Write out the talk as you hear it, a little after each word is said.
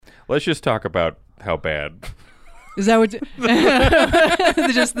Let's just talk about how bad. Is that what?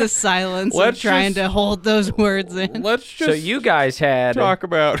 Just the silence of trying to hold those words in. Let's just. So you guys had talk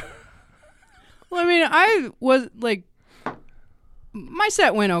about. Well, I mean, I was like, my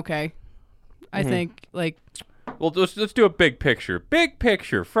set went okay. I think like. Well, let's do a big picture. Big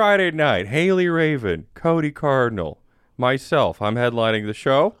picture. Friday night. Haley Raven, Cody Cardinal, myself. I'm headlining the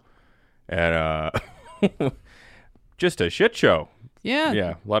show, and just a shit show. Yeah.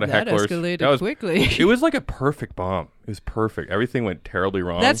 Yeah, a lot of that hecklers. Escalated quickly. It was like a perfect bomb. It was perfect. Everything went terribly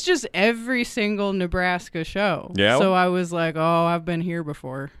wrong. That's just every single Nebraska show. Yeah? So I was like, oh, I've been here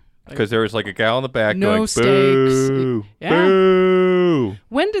before. Because there was like a gal in the back No going, stakes. boo, Yeah. boo.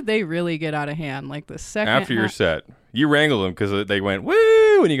 When did they really get out of hand? Like the second After your half? set. You wrangled them because they went,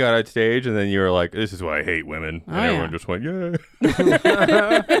 woo, when you got on stage, and then you were like, this is why I hate women. And everyone just went, yeah.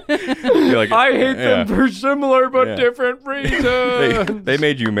 You're like, I hate them for similar but different reasons. they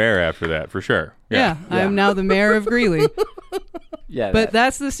made you mayor after that, for sure. Yeah, I'm now the mayor of Greeley. Yeah, But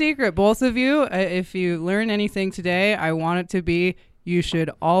that's the secret. Both of you, if you learn anything today, I want it to be you should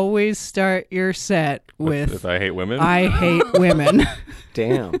always start your set with If I hate women? I hate women.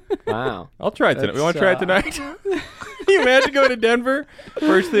 damn. Wow. I'll try it tonight. You want to try it tonight? Can you imagine going to Denver?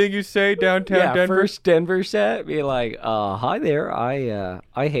 First thing you say downtown Denver? First Denver set, be like, hi there, I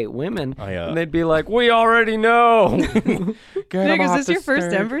hate women. And they'd be like, we already know. Nick, is this your first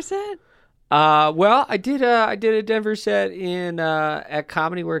Denver set? Well, I did a Denver set in at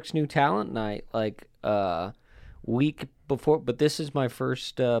Comedy Works New Talent Night, like week before, but this is my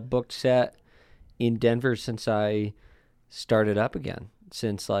first booked set in Denver since I started up again,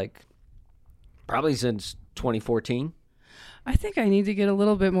 probably since 2014. I think I need to get a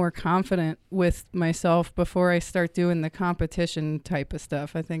little bit more confident with myself before I start doing the competition type of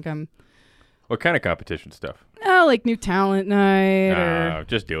stuff. I think I'm... What kind of competition stuff? like New Talent Night or...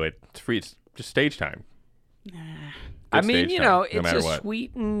 Just do it. It's free. It's just stage time. I mean, stage time, it's matter a what.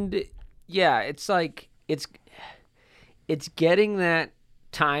 sweetened... Yeah, it's like... It's getting that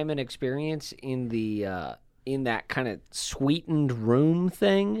time and experience in the in that kind of sweetened room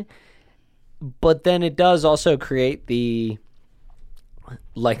thing, but then it does also create the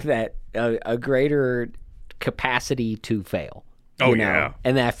a greater capacity to fail. Oh, you know, yeah.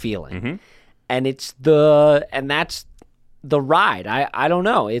 and that feeling, Mm-hmm. and that's the ride. I don't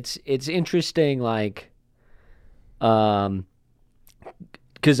know. It's interesting, like, because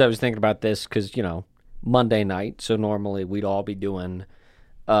I was thinking about this because Monday night, so normally we'd all be doing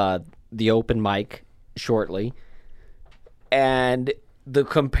the open mic shortly, and the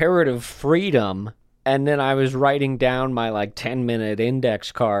comparative freedom, and then I was writing down my 10-minute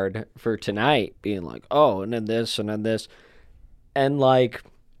index card for tonight, being like, oh, and then this, and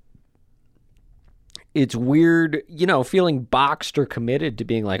it's weird, feeling boxed or committed to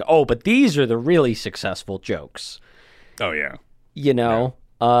being like, oh, but these are the really successful jokes. Oh, yeah.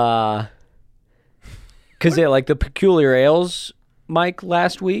 Because the Peculiar Ales mic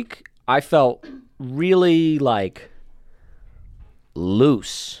last week, I felt really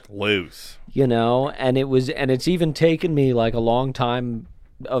loose, and it's even taken me a long time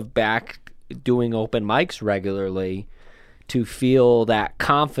of back doing open mics regularly to feel that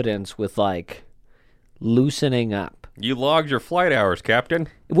confidence with loosening up. You logged your flight hours, Captain.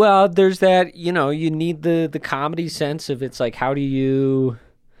 Well, there's that, you need the comedy sense of it's how do you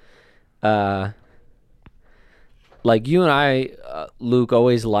you and I, Luke,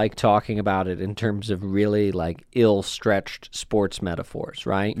 always like talking about it in terms of really ill-stretched sports metaphors,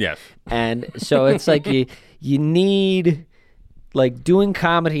 right? Yes. And so it's you need, doing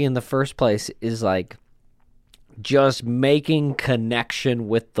comedy in the first place is just making connection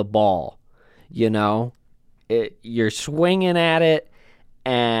with the ball, you're swinging at it,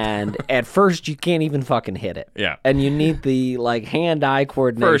 and at first you can't even fucking hit it. Yeah. And you need the hand-eye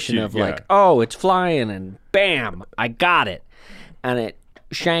coordination of oh, it's flying, and bam, I got it. And it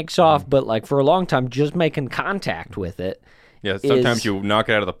shanks off, but for a long time, just making contact with it. Yeah, sometimes you knock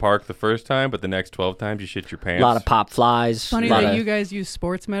it out of the park the first time, but the next 12 times you shit your pants. A lot of pop flies. Funny that you guys use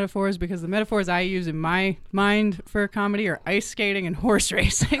sports metaphors, because the metaphors I use in my mind for comedy are ice skating and horse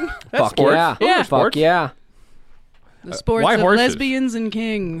racing. That's Fuck sports. yeah. Those are Fuck sports. yeah. The sports why of horses? lesbians and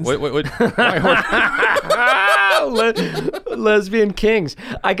kings. Why horses? Lesbian kings.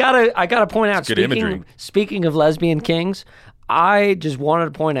 I gotta point out. Good imagery. Speaking of lesbian kings, I just wanted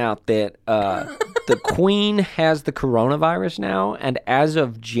to point out that the Queen has the coronavirus now, and as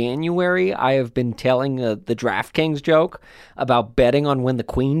of January, I have been telling the DraftKings joke about betting on when the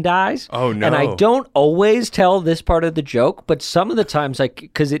Queen dies. Oh, no. And I don't always tell this part of the joke, but some of the times,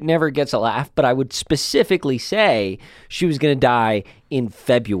 because it never gets a laugh, but I would specifically say she was going to die in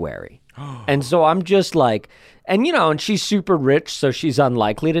February. And so I'm just like, and and she's super rich, so she's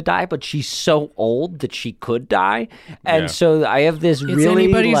unlikely to die, but she's so old that she could die. And Yeah. so I have this It's really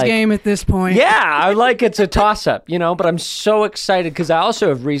anybody's game at this point. yeah, it's a toss up, but I'm so excited because I also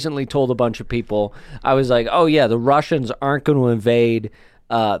have recently told a bunch of people, I was like, oh yeah, the Russians aren't going to invade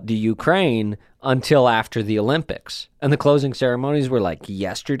the Ukraine until after the Olympics. And the closing ceremonies were like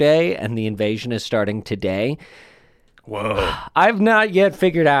yesterday, and the invasion is starting today. Whoa. I've not yet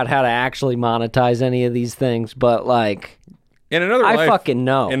figured out how to actually monetize any of these things, but In another I life, fucking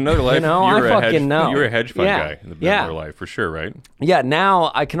know. In another life, I you were fucking know. You were a hedge fund Yeah. guy in Yeah. another life, for sure, right? Yeah,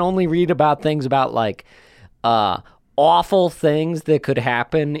 now I can only read about things about awful things that could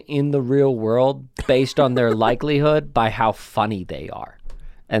happen in the real world based on their likelihood by how funny they are.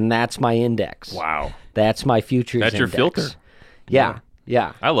 And that's my index. Wow. That's my futures That's your index. filter. Yeah.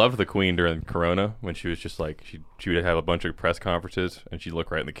 Yeah. I loved the Queen during Corona when she was just like, she would have a bunch of press conferences and she'd look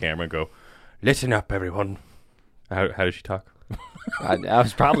right in the camera and go, listen up, everyone. How does she talk? I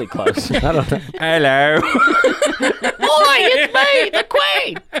was probably close. I don't know. Hello. Boy, it's me, the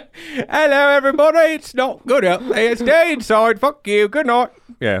Queen. Hello, everybody. It's not good out there. Stay inside. Fuck you. Good night.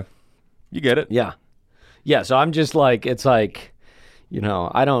 Yeah. You get it. Yeah. Yeah, so I'm just like, it's like,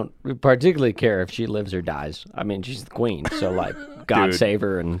 I don't particularly care if she lives or dies. I mean, she's the Queen, so God Dude. save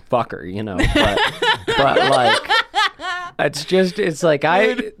her and fuck her, but it's like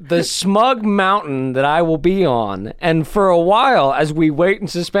the smug mountain that I will be on, and for a while, as we wait in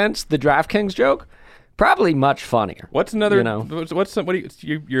suspense, the DraftKings joke, probably much funnier. What's another, You know? what's some, what do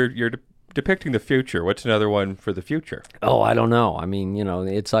you're depicting the future. What's another one for the future? Oh, I don't know. I mean,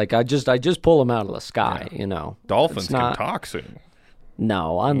 it's like I just pull them out of the sky, Dolphins It's not- can talk soon.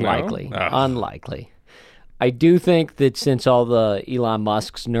 No, unlikely. No? Ugh. Unlikely. I do think that since all the Elon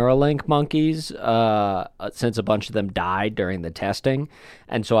Musk's Neuralink monkeys, since a bunch of them died during the testing,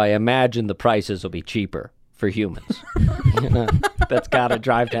 and so I imagine the prices will be cheaper for humans. That's got to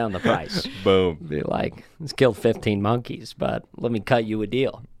drive down the price. Boom. Be like, let's kill 15 monkeys, but let me cut you a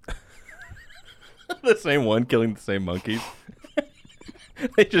deal. The same one killing the same monkeys.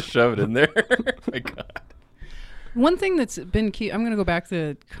 They just shove it in there. My God. One thing that's been key, I'm going to go back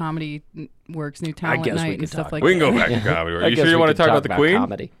to Comedy Works New Talent guess we Night could and stuff talk. like We can that. go back to comedy. Are I you guess sure you we want to could talk about the Queen?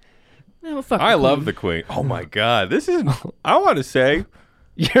 comedy. Yeah, well, fuck I the love Queen. the Queen. Oh my God. This is, I want to say,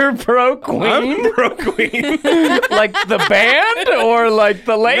 You're pro Queen? I'm pro Queen. Like the band or like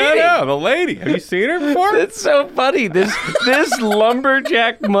the lady? No, the lady. Have you seen her before? It's so funny. This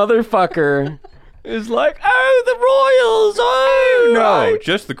lumberjack motherfucker is like, oh, the royals. Oh, No, I-"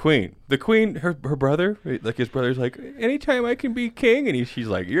 just the Queen. The Queen, her brother, like his brother's like, anytime I can be king, and she's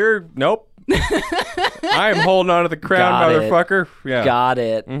like, nope. I am holding on to the crown, Got it. motherfucker. Yeah. Got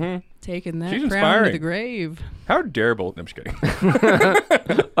it. Taking that She's crown to inspiring. the grave. How dareable. No, I'm just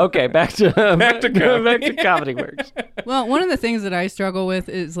kidding. Okay, back to Back to comedy. back to Comedy Works. Well, one of the things that I struggle with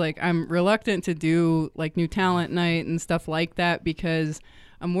is I'm reluctant to do New Talent Night and stuff like that because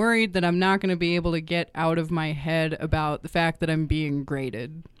I'm worried that I'm not going to be able to get out of my head about the fact that I'm being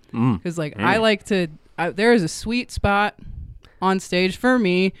graded. Because I like to. There is a sweet spot on stage for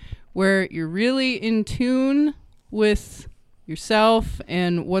me where you're really in tune with yourself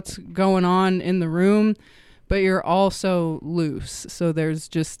and what's going on in the room, but you're also loose. So there's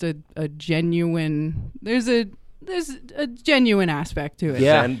just a genuine. There's a genuine aspect to it.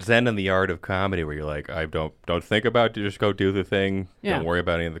 Yeah. Zen in the art of comedy, where you're like, I don't think about it, just go do the thing. Yeah. Don't worry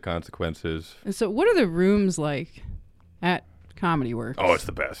about any of the consequences. And so, what are the rooms like at Comedy Works? Oh, it's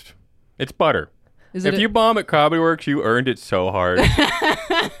the best. It's butter. Is If it you bomb at Comedy Works, you earned it so hard.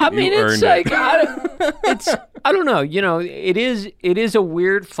 I mean, You it's earned like it. I don't know. It is a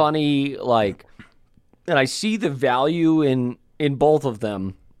weird, funny and I see the value in both of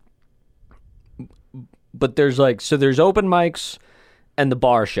them. But there's there's open mics and the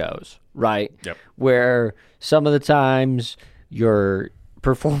bar shows, right? Yep. Where some of the times you're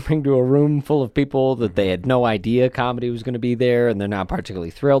performing to a room full of people that they had no idea comedy was going to be there and they're not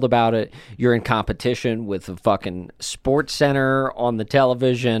particularly thrilled about it. You're in competition with a fucking Sports Center on the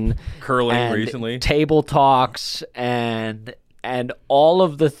television. Curling and recently. Table talks and all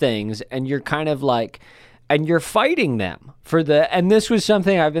of the things, and you're kind of and you're fighting them for and this was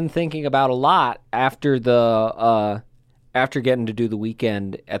something I've been thinking about a lot after after getting to do the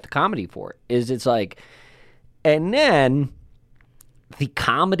weekend at the Comedy Fort, and then the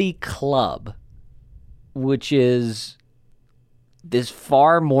comedy club which is this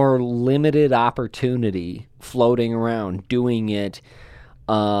far more limited opportunity floating around doing it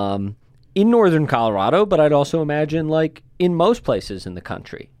in northern Colorado, but I'd also imagine like in most places in the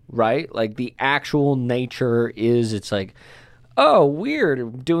country, right? Like the actual nature is, it's like, oh, weird,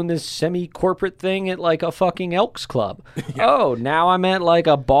 I'm doing this semi-corporate thing at like a fucking Elks Club. Oh, now I'm at like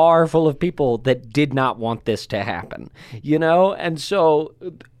a bar full of people that did not want this to happen, you know? And so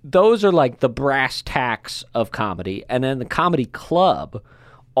those are like the brass tacks of comedy. And then the comedy club,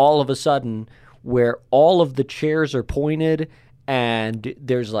 all of a sudden, where all of the chairs are pointed and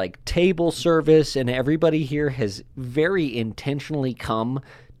there's like table service and everybody here has very intentionally come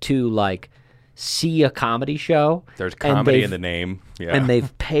to like see a comedy show. There's comedy in the name. Yeah. And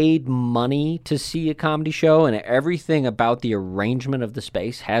they've paid money to see a comedy show, and everything about the arrangement of the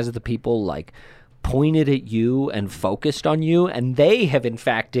space has the people like pointed at you and focused on you, and they have in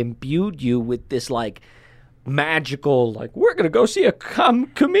fact imbued you with this like magical, like, we're gonna go see a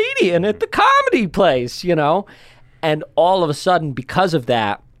comedian at the comedy place, you know? And all of a sudden, because of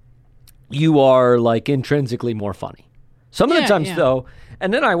that, you are like intrinsically more funny. Some of the times though,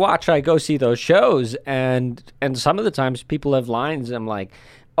 and then I go see those shows, and some of the times people have lines, and I'm like,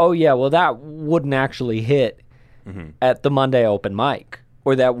 oh yeah, well that wouldn't actually hit at the Monday open mic,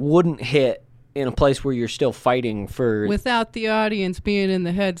 or that wouldn't hit in a place where you're still fighting for... Without the audience being in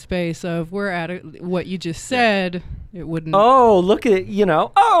the headspace of, we're at what you just said, it wouldn't... Oh, look at, you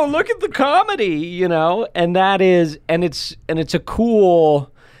know, oh, look at the comedy, you know, and that is, and it's a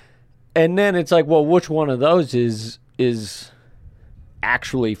cool, and then it's like, well, which one of those is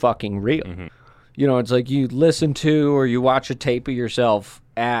actually fucking real? You know, it's like you listen to or you watch a tape of yourself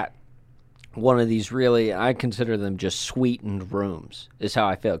at one of these really, I consider them just sweetened rooms, is how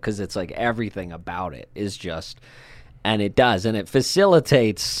I feel, because it's like everything about it is just, and it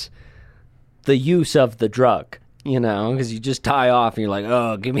facilitates the use of the drug, you know, because you just tie off and you're like,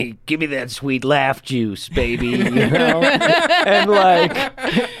 oh, give me that sweet laugh juice, baby, you know? And like,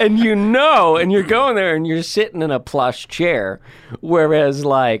 and you know, and you're going there and you're sitting in a plush chair, whereas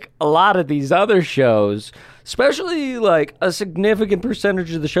like a lot of these other shows, especially like a significant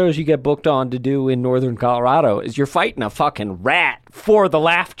percentage of the shows you get booked on to do in northern Colorado, is you're fighting a fucking rat for the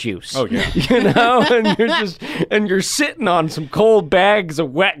laugh juice. Oh yeah. You know, and you're sitting on some cold bags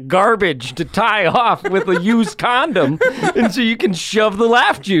of wet garbage to tie off with a used condom, and so you can shove the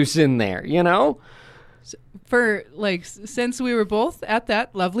laugh juice in there, you know? For like, since we were both at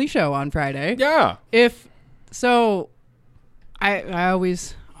that lovely show on Friday. Yeah. I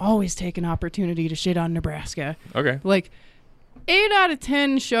always take an opportunity to shit on Nebraska. Okay. Like 8 out of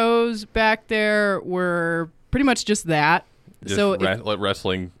 10 shows back there were pretty much just that. Just so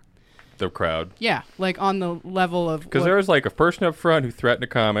wrestling the crowd. Yeah, like on the level of... Because there was like a person up front who threatened a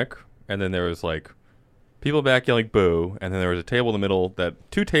comic, and then there was like people back yelling boo, and then there was a table in the middle,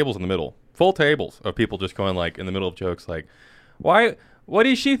 two tables in the middle, full tables of people just going like in the middle of jokes like, why, what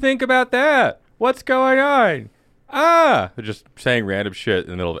does she think about that? What's going on? They're just saying random shit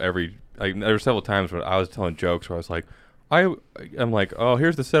in the middle of every... Like, there were several times when I was telling jokes where I was like, I'm like, oh,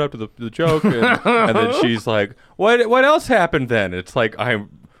 here's the setup to the joke, and then she's like, what else happened then? It's like, I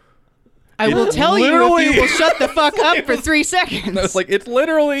will tell you if you will shut the fuck up for 3 seconds. It's like, it's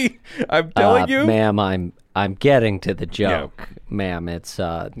literally, I'm telling you. Ma'am, I'm getting to the joke. Yeah. Ma'am, it's...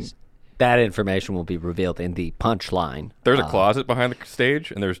 that information will be revealed in the punchline. There's a closet behind the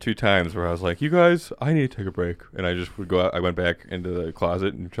stage, and there's 2 times where I was like, you guys, I need to take a break. And I just would go out. I went back into the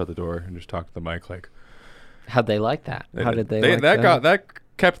closet and shut the door and just talked to the mic like... How'd they like that? How did they like that? That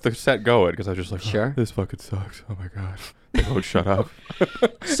kept the set going, because I was just like, sure. This fucking sucks. Oh my God. They won't shut up.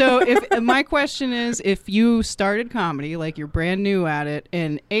 So my question is, if you started comedy, like you're brand new at it,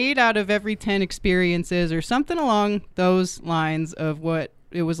 and 8 out of every 10 experiences or something along those lines of what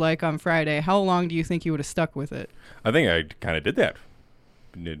it was like on Friday, how long do you think you would have stuck with it? I think I kind of did that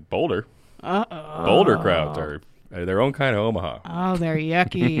in Boulder. Uh-oh. Boulder crowds are their own kind of Omaha. Oh, they're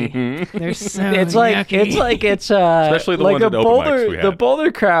yucky. They're so it's like yucky. It's especially the like ones at open Boulder, mics we had. The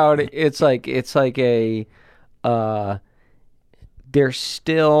Boulder crowd. It's like a they're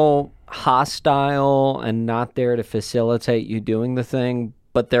still hostile and not there to facilitate you doing the thing,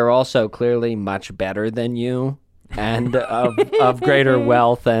 but they're also clearly much better than you and of greater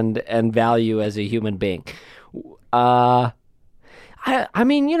wealth and value as a human being. I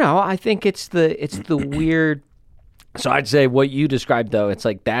mean, you know, I think it's the weird. So I'd say what you described, though, it's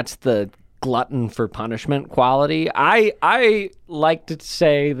like that's the glutton for punishment quality. I like to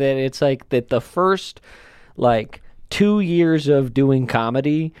say that it's like that the first like 2 years of doing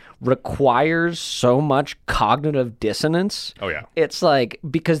comedy requires so much cognitive dissonance. Oh, yeah. It's like,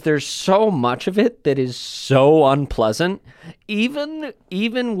 because there's so much of it that is so unpleasant. Even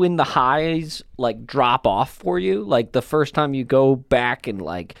when the highs like drop off for you, like the first time you go back and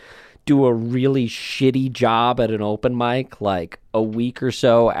like do a really shitty job at an open mic, like a week or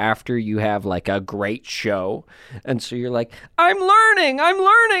so after you have like a great show. And so you're like, I'm learning, I'm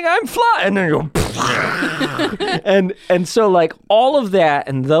flying. And then you go, and so like all of that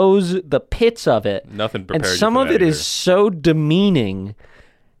and the pits of it. Nothing prepared And you some for of that it is either. so demeaning.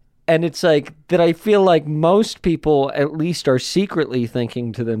 And it's like that I feel like most people at least are secretly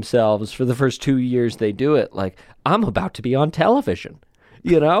thinking to themselves for the first 2 years they do it, like, I'm about to be on television.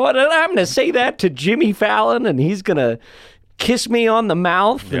 You know, and I'm going to say that to Jimmy Fallon, and he's going to kiss me on the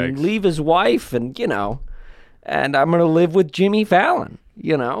mouth and Yikes. leave his wife, and, you know, and I'm going to live with Jimmy Fallon,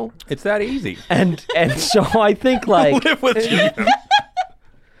 you know? It's that easy. And so I think, like, Live with you.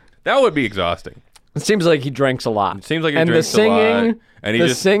 That would be exhausting. it seems like he drinks a lot. It seems like he and drinks the singing, a lot. And he the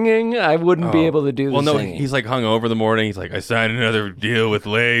just singing, I wouldn't be able to do the well, no, singing. he's like hungover in the morning. He's like, I signed another deal with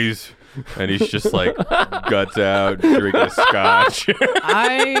Lay's. And he's just like guts out, drinking a scotch.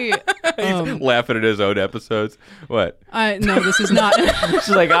 He's laughing at his own episodes. What? No, this is not. It's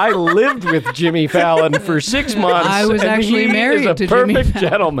like, I lived with Jimmy Fallon for 6 months. I was and actually he married is a to Jimmy perfect Fallon.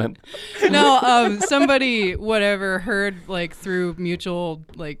 gentleman. No, somebody, whatever, heard like through mutual,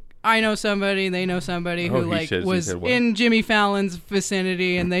 like, I know somebody, they know somebody Oh, who like he was said what? in Jimmy Fallon's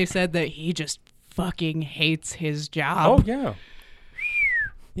vicinity, and they said that he just fucking hates his job. Oh, yeah.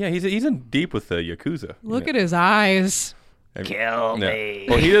 Yeah, he's in deep with the Yakuza. Look at his eyes. Kill me.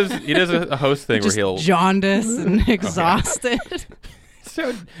 Well, he does a host thing Just where he'll jaundiced and exhausted.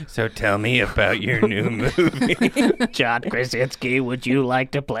 So tell me about your new movie. John Krasinski, would you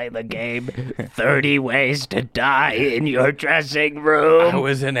like to play the game 30 Ways to Die in Your Dressing I Room?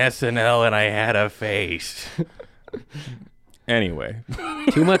 was in SNL and I had a face. Anyway,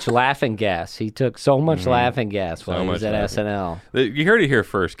 Too much laughing gas. He took so much laughing gas while So he was much at laughing. SNL. you heard it here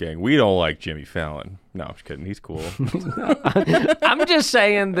first, gang. We don't like Jimmy Fallon. No, I'm just kidding. He's cool. I'm just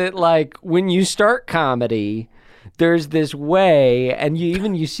saying that, like, when you start comedy, there's this way, and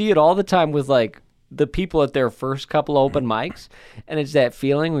you see it all the time with, like, the people at their first couple open mics, and it's that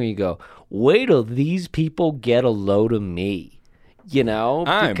feeling where you go, wait till these people get a load of me. You know,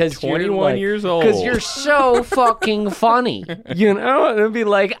 I'm because 21 years old. Because you're so fucking funny. You know, and it'd be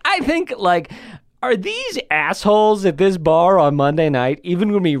like, I think, like, are these assholes at this bar on Monday night even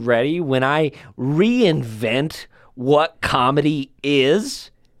going to be ready when I reinvent what comedy is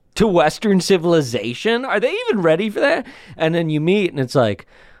to Western civilization? Are they even ready for that? And then you meet, and it's like,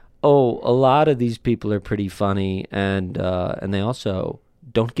 oh, a lot of these people are pretty funny, and they also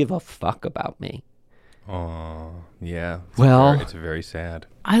don't give a fuck about me. Oh, yeah. Well- it's very sad.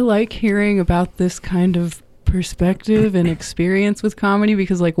 I like hearing about this kind of perspective and experience with comedy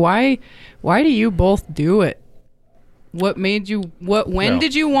because, like, why do you both do it? What made you? When Well-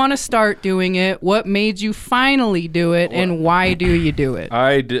 did you want to start doing it? What made you finally do it? And why do you do it?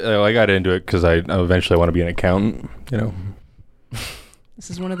 I got into it because I eventually want to be an accountant. You know, This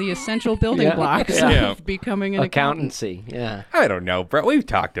is one of the essential building Yeah. blocks Yeah. of becoming an accountant. Accountancy, yeah. I don't know, Brett. We've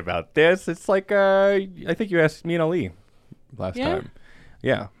talked about this. It's like I think you asked me and Ali last Yeah? time.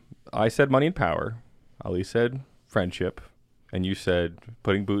 Yeah, I said money and power. Ali said friendship, and you said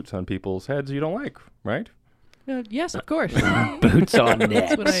putting boots on people's heads you don't like, right? Yes, of course. Boots on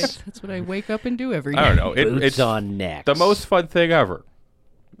necks. That's what I wake up and do every day. I don't know. Boots It's on necks. the most fun thing ever.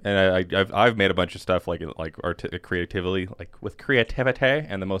 And I've made a bunch of stuff like creatively, like with creativity,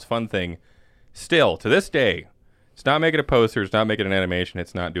 and the most fun thing, still to this day, it's not making a poster, it's not making an animation,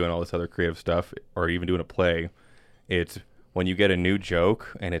 it's not doing all this other creative stuff, or even doing a play. It's when you get a new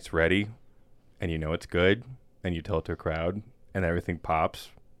joke and it's ready, and you know it's good, and you tell it to a crowd, and everything pops,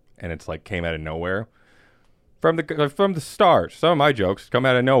 and it's like came out of nowhere. From the start, some of my jokes come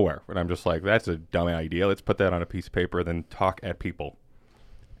out of nowhere, and I'm just like, that's a dumb idea. Let's put that on a piece of paper, then talk at people.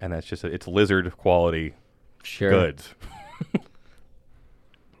 And that's just it's lizard quality Sure. goods.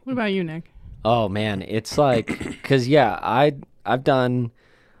 What about you, Nick? Oh man, it's like because I've done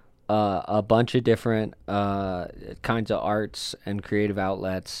a bunch of different kinds of arts and creative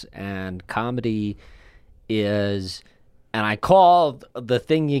outlets, and comedy is, and I call the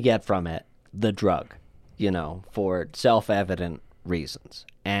thing you get from it the drug, you know, for self-evident reasons,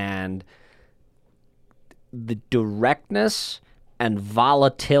 and the directness and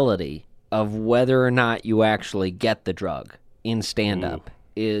volatility of whether or not you actually get the drug in stand-up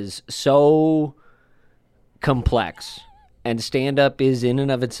is so complex And stand-up is in and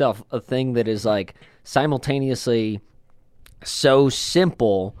of itself a thing that is like simultaneously so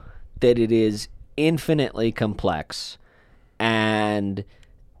simple that it is infinitely complex, and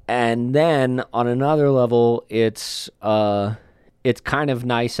then on another level it's kind of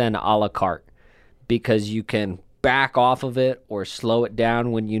nice and a la carte, because you can back off of it or slow it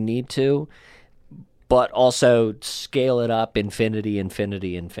down when you need to, but also scale it up infinity.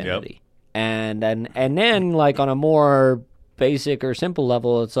 Yep. And then like on a more basic or simple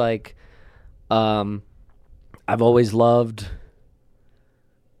level, it's like I've always loved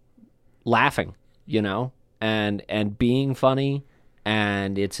laughing, and being funny,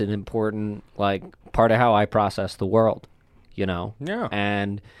 and it's an important like part of how I process the world, Yeah.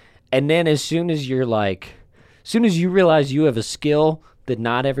 And then as soon as you realize you have a skill that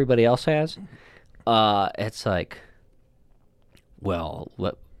not everybody else has, it's like, well,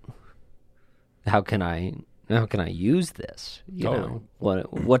 how can I use this? Totally.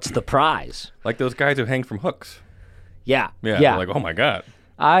 What's the prize? Like those guys who hang from hooks. Yeah. Yeah. Like, oh my God.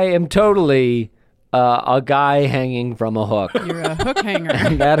 I am totally a guy hanging from a hook. You're a hook hanger.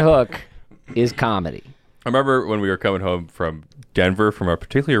 And that hook is comedy. I remember when we were coming home from Denver from a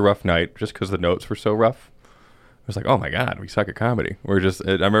particularly rough night, just because the notes were so rough. I was like, oh my God, we suck at comedy. I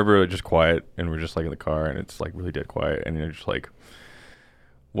remember just quiet, and we're just like in the car, and it's like really dead quiet, and you're just like,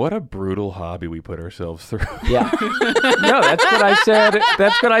 what a brutal hobby we put ourselves through. Yeah. No, that's what I said.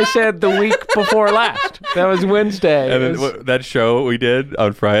 That's what I said the week before last. That was Wednesday. And then that show we did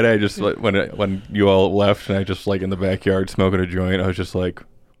on Friday, I just when you all left, and I just like in the backyard smoking a joint, I was just like,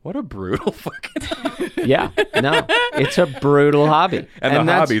 what a brutal fucking hobby. Yeah. No, it's a brutal hobby. And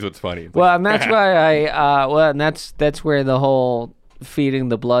the hobby's what's funny. It's Well, like, and that's why and that's where the whole feeding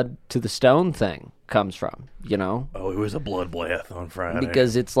the blood to the stone thing comes from, oh, it was a bloodbath on Friday.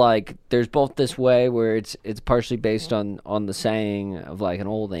 because it's like there's both this way where it's partially based on the saying of like an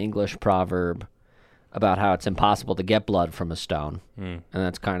old English proverb about how it's impossible to get blood from a stone, and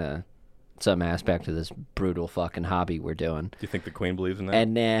that's kind of some aspect of this brutal fucking hobby we're doing. Do you think the Queen believes in that?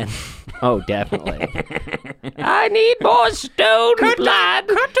 And then, oh, definitely. I need more stone blood.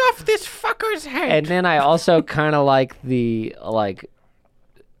 Cut off this fucker's head. And then I also kind of like the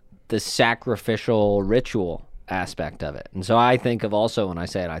sacrificial ritual aspect of it. And so I think of also, when I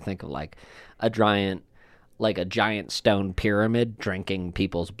say it, I think of like a giant stone pyramid drinking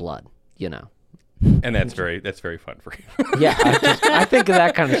people's blood, And that's very fun for you. Yeah, I think of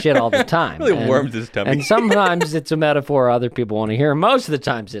that kind of shit all the time. Really warms his tummy. And sometimes it's a metaphor other people want to hear. Most of the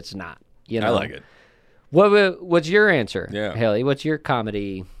times it's not. I like it. What's your answer, Yeah. Haley? What's your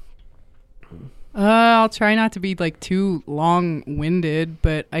comedy? I'll try not to be like too long-winded,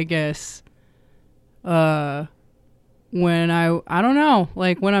 but I guess when I don't know,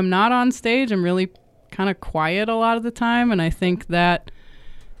 like when I'm not on stage, I'm really kind of quiet a lot of the time, and I think that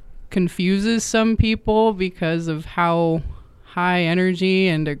confuses some people because of how high energy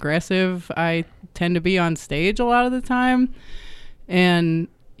and aggressive I tend to be on stage a lot of the time. And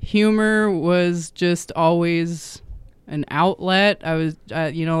humor was just always an outlet. I was,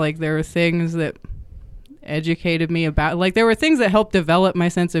 like there were things that educated me about, like there were things that helped develop my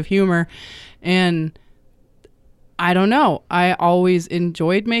sense of humor. And I don't know, I always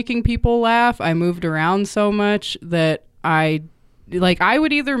enjoyed making people laugh. I moved around so much that I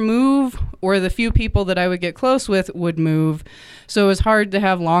would either move or the few people that I would get close with would move. So it was hard to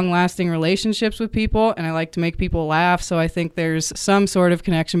have long-lasting relationships with people, and I like to make people laugh. So I think there's some sort of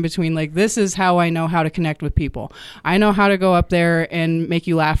connection between, like, this is how I know how to connect with people. I know how to go up there and make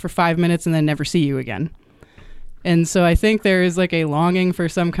you laugh for 5 minutes and then never see you again. And so I think there is, like, a longing for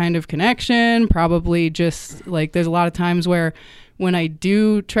some kind of connection, probably just, like, there's a lot of times where when I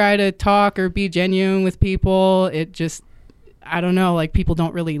do try to talk or be genuine with people, it just, I don't know, like people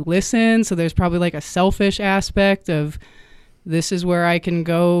don't really listen. So there's probably like a selfish aspect of this is where I can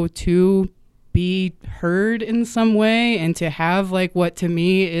go to be heard in some way and to have like what to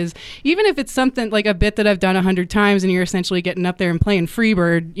me is, even if it's something like a bit that I've done 100 times and you're essentially getting up there and playing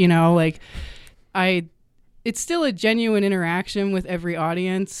Freebird, it's still a genuine interaction with every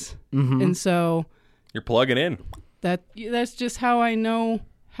audience. Mm-hmm. And so You're plugging in. that's just how I know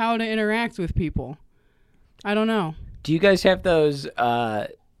how to interact with people. I don't know. Do you guys have those,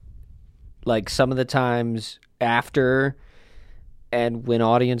 like some of the times after and when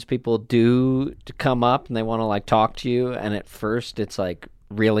audience people do come up and they want to like talk to you, and at first it's like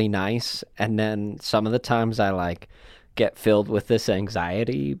really nice, and then some of the times I like get filled with this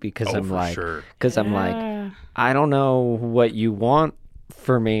anxiety because I'm like, I don't know what you want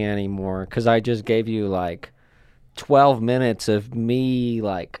for me anymore, because I just gave you like 12 minutes of me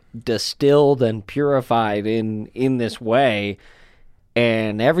like distilled and purified in this way,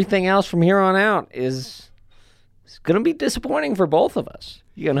 and everything else from here on out is going to be disappointing for both of us.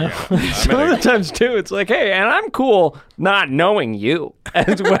 You know, some of the times too, it's like, hey, and I'm cool not knowing you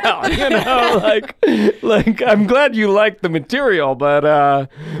as well. You know, like I'm glad you liked the material, but I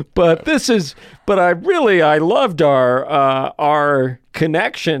loved our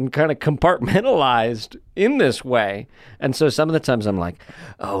connection kind of compartmentalized in this way. And so some of the times I'm like,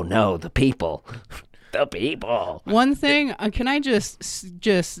 oh no, the people. One thing, can I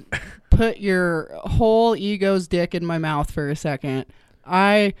just put your whole ego's dick in my mouth for a second?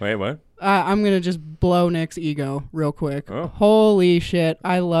 Wait, what? I'm going to just blow Nick's ego real quick. Oh. Holy shit.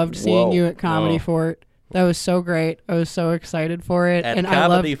 I loved seeing you at Comedy Whoa. Fort. That was so great. I was so excited for it. At and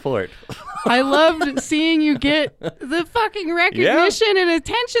Comedy Fort. I loved seeing you get the fucking recognition and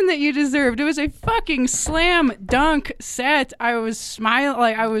attention that you deserved. It was a fucking slam dunk set. I was smiling.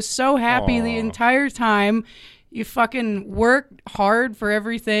 Like, I was so happy the entire time. You fucking worked hard for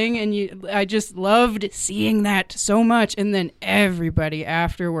everything, and I just loved seeing that so much. And then everybody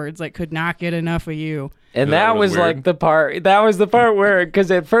afterwards, like, could not get enough of you. And That that was was weird. like the part. That was the part where, because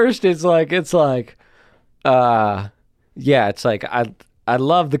at first it's like, it's like I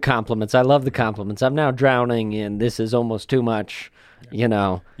love the compliments. I love the compliments. I'm now drowning in this is almost too much, you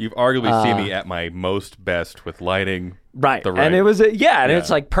know. You've arguably seen me at my most best with lighting. Right. The right. And it was, it's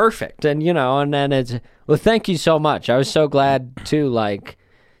like perfect. And, you know, and then it's, well, thank you so much. I was so glad to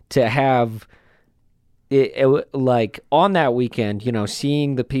have it like on that weekend, you know,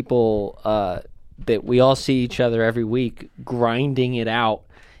 seeing the people that we all see each other every week grinding it out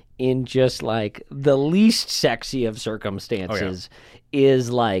in just like the least sexy of circumstances is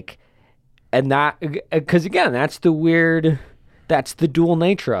like, and that, because again, that's the dual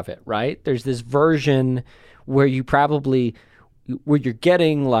nature of it, right? There's this version where you're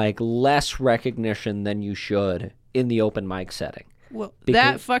getting like less recognition than you should in the open mic setting. Well,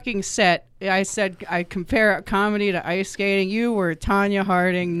 that fucking set, I said I compare comedy to ice skating. You were Tanya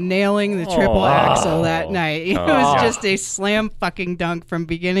Harding nailing the triple axel that night. It was just a slam fucking dunk from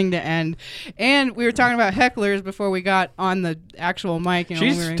beginning to end. And we were talking about hecklers before we got on the actual mic. You know,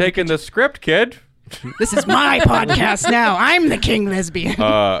 She's we were taking the script, kid. This is my podcast now. I'm the king lesbian.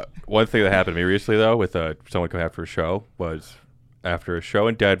 One thing that happened to me recently, though, with someone coming after a show, was after a show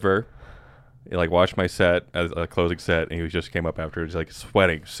in Denver, he like watched my set, as a closing set, and he just came up after, he's like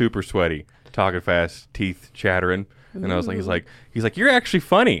sweating, super sweaty, talking fast, teeth chattering, and I was like, he's like, you're actually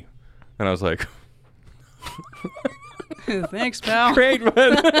funny, and I was like, Thanks, pal. great,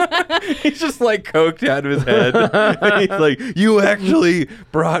 man. He's just like coked out of his head. And he's like, you actually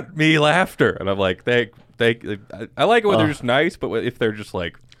brought me laughter, and I'm like, I like it when they're just nice, but if they're just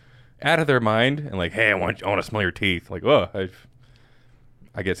like out of their mind and like, hey, I want to smell your teeth, like,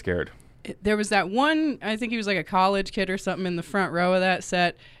 I get scared. There was that one, I think he was like a college kid or something in the front row of that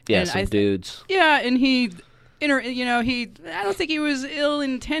set. Yeah, and some dudes. Yeah, and I don't think he was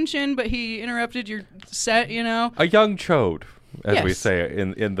ill-intentioned, but he interrupted your set, you know. A young chode, as we Yes. say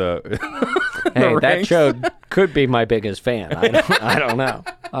in the Hey, that ranks. show could be my biggest fan. I don't know.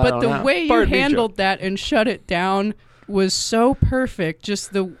 But the way you Pardon me, handled that and shut it down was so perfect.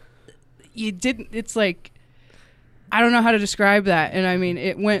 It's like, I don't know how to describe that. And I mean,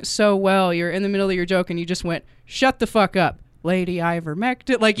 it went so well. You're in the middle of your joke and you just went, shut the fuck up, Lady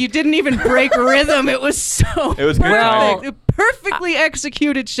Ivermectin. Like, you didn't even break rhythm. It was so It was good perfect. timing. A perfectly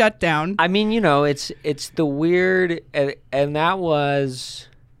executed shutdown. I mean, you know, it's the weird, and that was,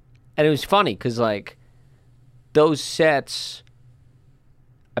 and it was funny because like those sets.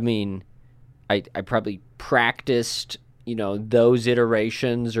 I mean, I probably practiced, you know, those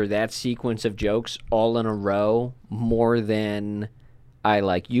iterations or that sequence of jokes all in a row more than I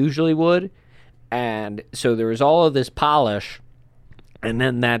like usually would. And so there was all of this polish, and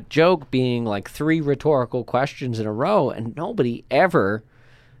then that joke being like 3 rhetorical questions in a row, and nobody ever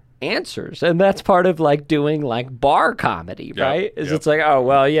answers. And that's part of like doing like bar comedy, right? It's like, oh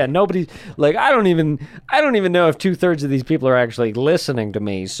well, yeah, nobody, like I don't even know if 2/3 of these people are actually listening to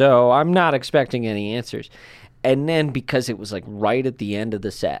me, so I'm not expecting any answers. And then because it was like right at the end of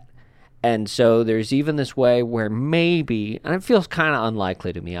the set, and so there's even this way where maybe, and it feels kind of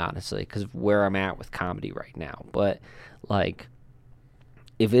unlikely to me, honestly, because of where I'm at with comedy right now. But, like,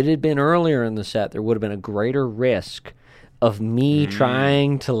 if it had been earlier in the set, there would have been a greater risk of me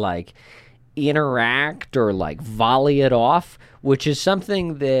trying to, like, interact or, like, volley it off, which is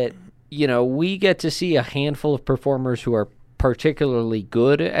something that, you know, we get to see a handful of performers who are particularly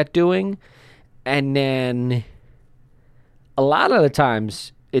good at doing. And then a lot of the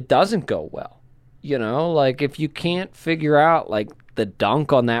times it doesn't go well. You know, like if you can't figure out like the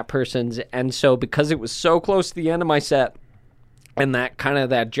dunk on that person's, and so because it was so close to the end of my set, and that kind of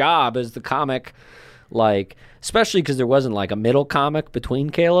that job as the comic, like especially because there wasn't like a middle comic between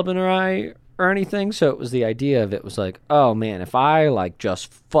Caleb and I or anything, so it was the idea of it was like, oh man, if I like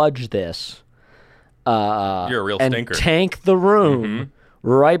just fudge this, You're a real and stinker. tank the room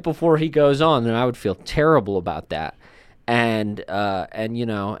right before he goes on, then I would feel terrible about that. And you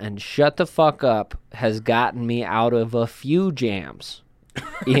know, and Shut the Fuck Up has gotten me out of a few jams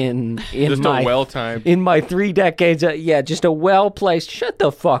in Just my a well-timed. in my 3 decades. Just a well-placed Shut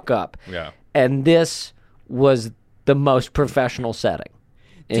the Fuck Up. Yeah. And this was the most professional setting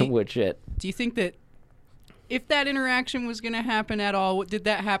in Do- which it. Do you think that if that interaction was going to happen at all, did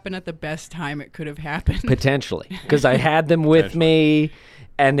that happen at the best time it could have happened? Potentially, because I had them with me,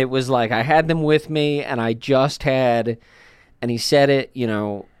 and it was like I had them with me, and I just had, and he said it, you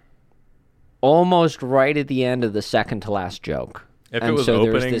know, almost right at the end of the second to last joke. If And it was so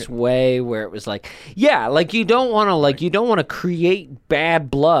there was opening, this way where it was like, yeah, like you don't want to, like you don't want to create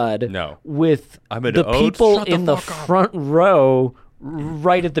bad blood. No. With I'm in the oats, people shut the in the fuck up. front row,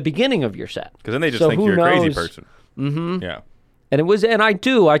 right at the beginning of your set. because then they just So think who you're a crazy knows? person. Mm-hmm. Yeah. And it was, and I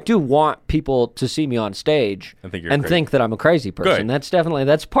do want people to see me on stage And think you're and crazy. think that I'm a crazy person. Good.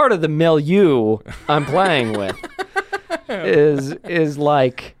 That's part of the milieu I'm playing with. is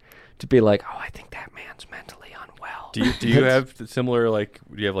like to be like, oh, I think that man's mentally unwell. Do you have similar, like,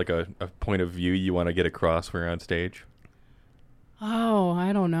 do you have like a point of view you want to get across when you're on stage? Oh,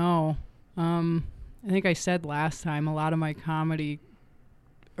 I don't know. I think I said last time a lot of my comedy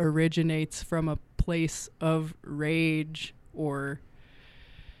originates from a place of rage or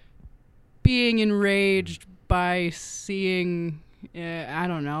being enraged by seeing, I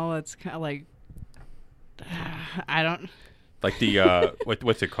don't know, it's kind of like, I don't, Like the,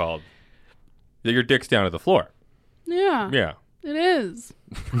 what's it called? Your dick's down to the floor. yeah, Yeah. it is.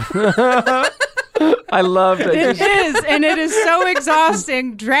 I love that. It is, and it is so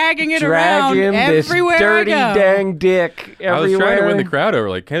exhausting dragging it around Drag him this everywhere dirty I go. dang dick everywhere. I was trying to win the crowd over.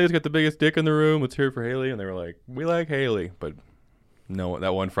 Like, Haley's got the biggest dick in the room. Let's hear it for Haley. And they were like, we like Haley. But no,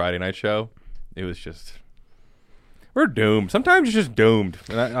 that one Friday night show, it was just, we're doomed. Sometimes you're just doomed.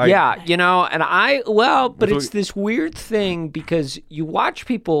 And Yeah, you know, and but That's it's what- this weird thing because you watch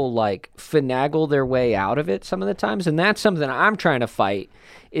people like finagle their way out of it some of the times, and that's something I'm trying to fight,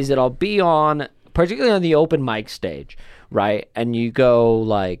 is that I'll be on, particularly on the open mic stage, right? And you go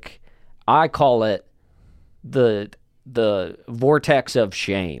like, I call it the vortex of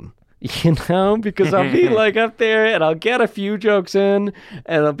shame. You know, because I'll be like up there and I'll get a few jokes in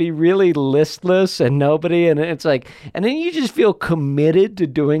and I'll be really listless and nobody. And it's like, and then you just feel committed to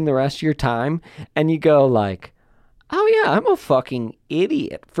doing the rest of your time. And you go like, oh yeah, I'm a fucking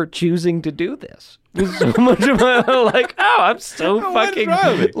idiot for choosing to do this. There's so much of my, like, oh, I'm so What's fucking,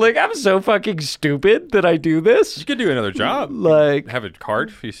 wrong with you? like, I'm so fucking stupid that I do this. you could do another job. Like, Have a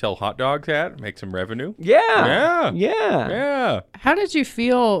cart you sell hot dogs at, make some revenue. yeah. Yeah. How did you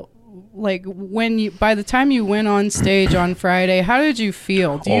feel like when you, by the time you went on stage on Friday, how did you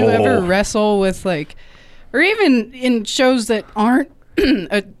feel? Do you ever wrestle with like, or even in shows that aren't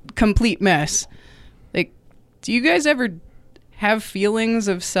a complete mess, like, do you guys ever have feelings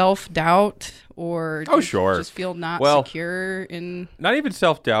of self-doubt or Oh, sure. just feel not Well, secure in? Not even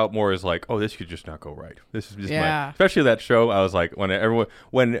self-doubt, more is like, oh, this could just not go right. This is just Yeah. especially that show. I was like,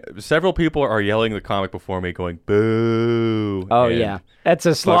 when several people are yelling the comic before me going, boo. Oh, and- yeah. That's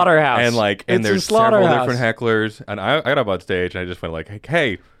a slaughterhouse. And like, and It's a there's several slaughterhouse. different hecklers. And I got up on stage and I just went like,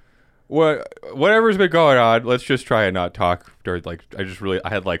 hey, whatever's been going on, let's just try and not talk. During, like, I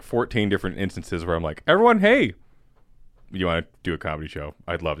had like 14 different instances where I'm like, everyone, hey, you want to do a comedy show?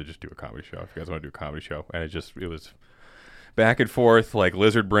 I'd love to just do a comedy show. If you guys want to do a comedy show. And it was back and forth, like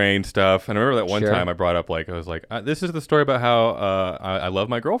lizard brain stuff. And I remember that one Sure. time I brought up, like, I was like, this is the story about how I love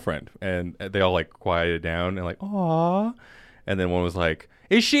my girlfriend. And they all like quieted down and like, aw. And then one was like,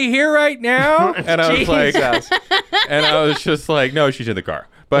 is she here right now? And I was like, and I was just like, no, she's in the car.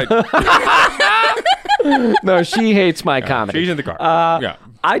 But No, she hates my comedy. she's in the car. Yeah.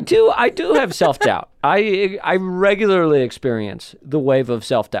 I do have self-doubt. I regularly experience the wave of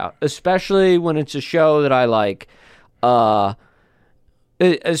self-doubt, especially when it's a show that I like,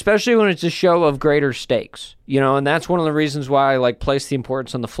 especially when it's a show of greater stakes, you know, and that's one of the reasons why I like place the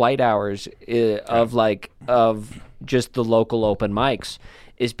importance on the flight hours of just the local open mics,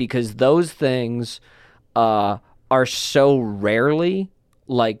 is because those things are so rarely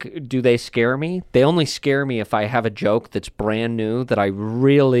like, do they scare me? They only scare me if I have a joke that's brand new that I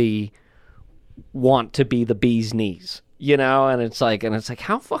really want to be the bee's knees. you know, and it's like,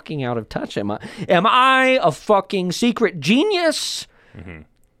 how fucking out of touch am I? Am I a fucking secret genius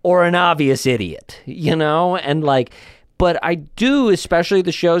or an obvious idiot, you know? And like, but I do, especially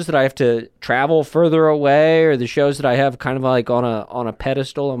the shows that I have to travel further away, or the shows that I have kind of like on a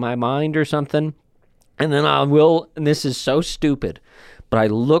pedestal in my mind or something. And then I will, and this is so stupid, but I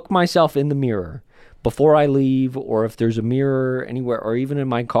look myself in the mirror before I leave, or if there's a mirror anywhere, or even in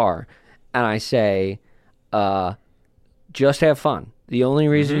my car, and I say, just have fun. The only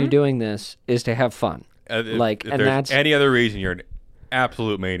reason you're doing this is to have fun. If there's any other reason, you're an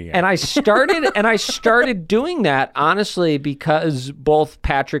absolute maniac. And I started doing that honestly because both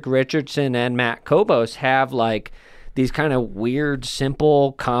Patrick Richardson and Matt Kobos have like these kind of weird,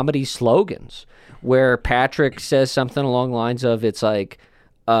 simple comedy slogans where Patrick says something along the lines of, it's like,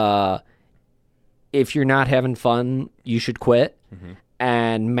 if you're not having fun, you should quit.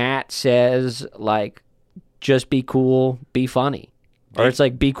 And Matt says, like, just be cool, be funny. Or it's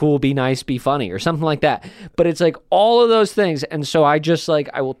like, be cool, be nice, be funny, or something like that. But it's like all of those things. And so I just like,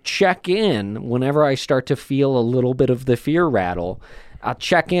 I will check in whenever I start to feel a little bit of the fear rattle. I'll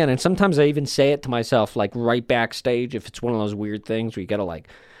check in. And sometimes I even say it to myself, like right backstage, if it's one of those weird things where you got to like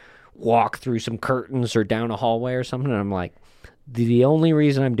walk through some curtains or down a hallway or something. And I'm like, the only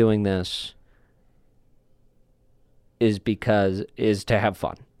reason I'm doing this is to have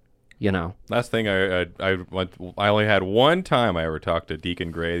fun, you know. Last thing, I only had one time I ever talked to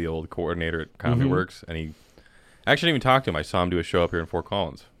Deacon Gray, the old coordinator at Comedy Works, and he actually didn't even talk to him. I saw him do a show up here in Fort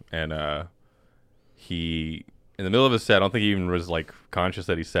Collins, and he, in the middle of his set, I don't think he even was like conscious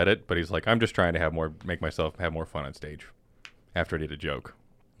that he said it, but he's like, I'm just trying to make myself have more fun on stage. After I did a joke,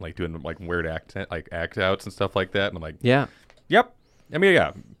 like doing like weird act outs and stuff like that, and I'm like, yeah, yep. I mean,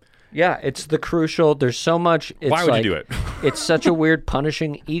 yeah. Yeah, it's the crucial. There's so much. It's Why would like, you do it? It's such a weird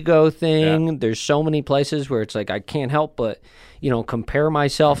punishing ego thing. Yeah. There's so many places where it's like I can't help but, you know, compare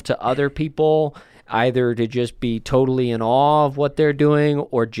myself to other people, either to just be totally in awe of what they're doing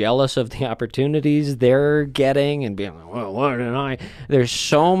or jealous of the opportunities they're getting and being like, well, what did I? There's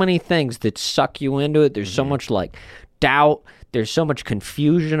so many things that suck you into it. There's so much like doubt. There's so much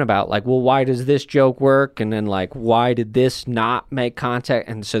confusion about like, well, why does this joke work? And then like, why did this not make contact?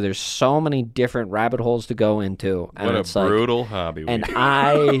 And so there's so many different rabbit holes to go into. And What it's a brutal like, hobby. And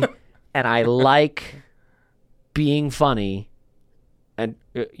I like being funny and,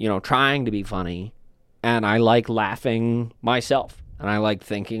 you know, trying to be funny. And I like laughing myself. And I like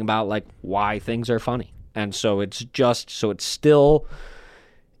thinking about like why things are funny. And so it's You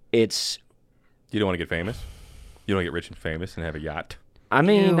don't want to get famous? You don't get rich and famous and have a yacht? I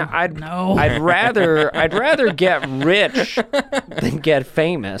mean, Ew, I'd rather get rich than get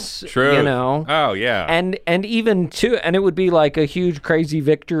famous. True. You know. Oh yeah. And even too, and it would be like a huge crazy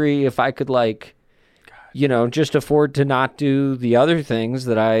victory if I could like, you know, just afford to not do the other things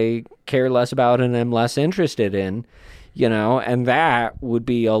that I care less about and am less interested in, you know, and that would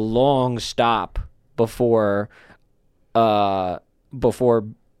be a long stop before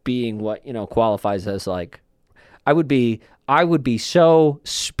being what, you know, qualifies as like, I would be so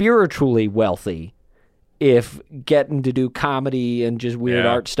spiritually wealthy if getting to do comedy and just weird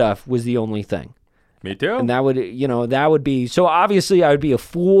art stuff was the only thing. Me too. And that would be, so obviously I would be a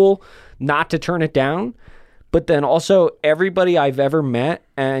fool not to turn it down. But then also everybody I've ever met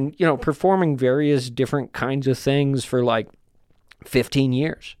and, you know, performing various different kinds of things for like 15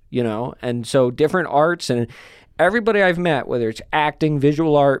 years, you know, and so different arts and everybody I've met, whether it's acting,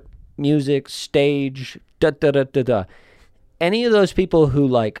 visual art, music, stage, any of those people who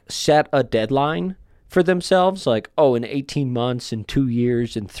like set a deadline for themselves, like, oh, in 18 months, in 2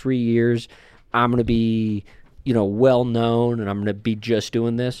 years, in 3 years, I'm going to be, you know, well known and I'm going to be just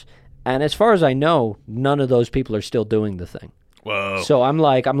doing this. And as far as I know, none of those people are still doing the thing. Whoa. So I'm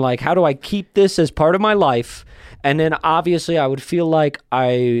like, how do I keep this as part of my life? And then obviously I would feel like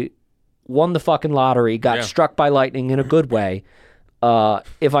I won the fucking lottery, got struck by lightning in a good way,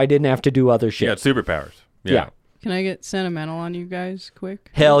 if I didn't have to do other shit. You got superpowers. Yeah. Can I get sentimental on you guys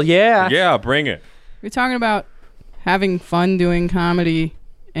quick? Hell yeah. Yeah, bring it. We're talking about having fun doing comedy,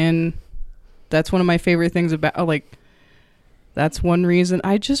 and that's one of my favorite things about, like, that's one reason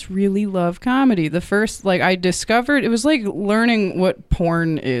I just really love comedy. The first, like, I discovered, it was like learning what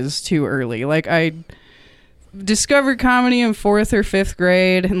porn is too early. Like, I discovered comedy in 4th or 5th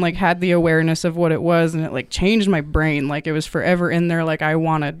grade and, like, had the awareness of what it was, and it, like, changed my brain. Like, it was forever in there, like, I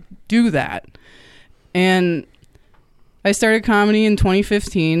want to do that. And I started comedy in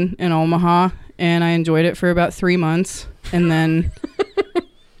 2015 in Omaha, and I enjoyed it for about 3 months, and then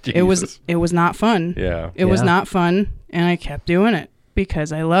it was not fun. Yeah. It was not fun, and I kept doing it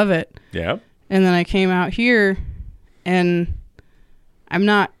because I love it. Yeah. And then I came out here, And I'm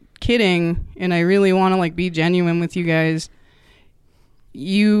not kidding, and I really want to like be genuine with you guys.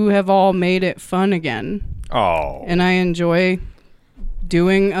 You have all made it fun again. Oh. And I enjoy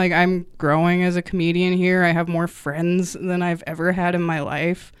doing, like, I'm growing as a comedian here. I have more friends than I've ever had in my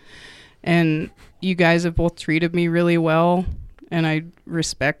life. And you guys have both treated me really well. And I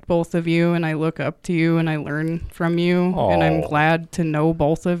respect both of you, and I look up to you, and I learn from you. Aw. And I'm glad to know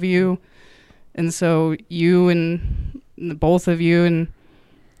both of you. And so you and both of you and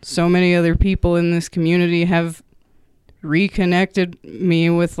so many other people in this community have reconnected me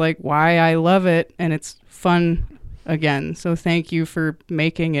with like why I love it, and it's fun again. So thank you for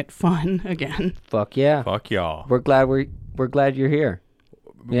making it fun again. Fuck yeah. Fuck y'all. We're glad you're here.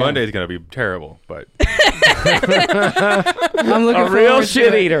 Yeah. Monday's going to be terrible, but I'm looking A real forward to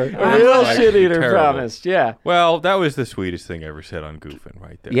shit it. eater. A I'm real like- shit eater Terrible. promised. Yeah. well, that was the sweetest thing ever said on Goofing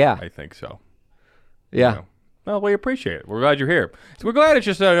right there. Yeah. I think so. Yeah. You know. Well, we appreciate it. We're glad you're here. So we're glad it's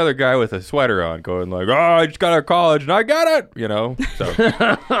just not another guy with a sweater on going like, oh, I just got out of college and I got it, you know? So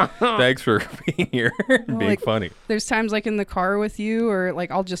thanks for being here and being like- funny. There's times like in the car with you, or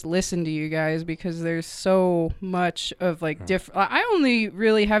like I'll just listen to you guys because there's so much of like different. I only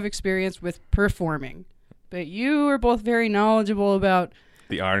really have experience with performing, but you are both very knowledgeable about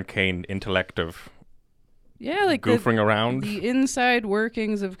The arcane intellect of like goofing around. the inside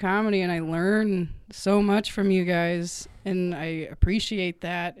workings of comedy, and I learn so much from you guys, and I appreciate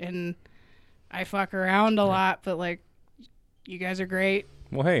that. And I fuck around a lot, but like you guys are great.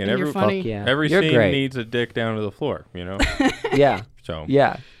 Well, hey, and And you're every, funny. Fuck yeah. every You're scene great. needs a dick down to the floor, you know? Yeah. So,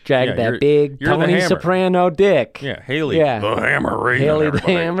 Yeah. Drag Yeah, that you're- big you're the Tony hammer. Soprano dick. yeah, Haley, Yeah. the Hammer Raven. Haley the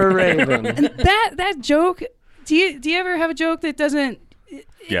everybody. Hammer Raven. That joke. Do you ever have a joke that doesn't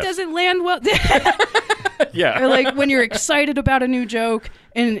Yes. doesn't land well? Yeah. Or like when you're excited about a new joke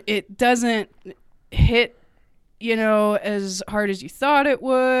and it doesn't hit, you know, as hard as you thought it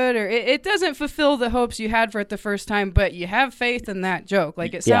would, or it doesn't fulfill the hopes you had for it the first time, but you have faith in that joke.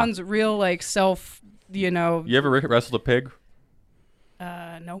 Like it Yeah. sounds real, like self, you know. You ever wrestled a pig?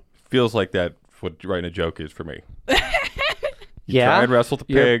 No. Feels like that what writing a joke is for me. Yeah. Tried wrestled a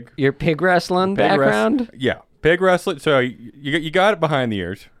pig. Your pig wrestling Pig background? yeah, pig wrestling. So you got it behind the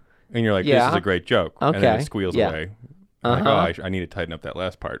ears, and you're like, "This Yeah. is a great joke," and then Okay. it squeals Yeah. away. I'm like, Uh-huh. I need to tighten up that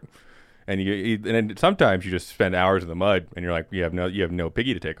last part. And and then sometimes you just spend hours in the mud, and you're like, you have no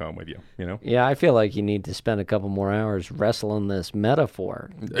piggy to take home with you, you know? Yeah, I feel like you need to spend a couple more hours wrestling this metaphor,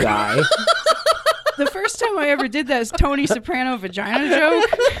 guy. The first time I ever did that is Tony Soprano vagina joke.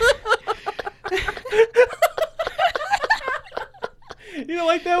 You don't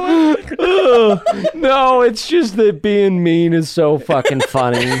like that one? No, it's just that being mean is so fucking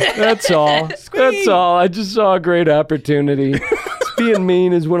funny. That's all. That's all. I just saw a great opportunity. Being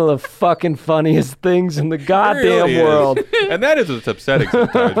mean is one of the fucking funniest things in the goddamn Really is. world. And that is what's upsetting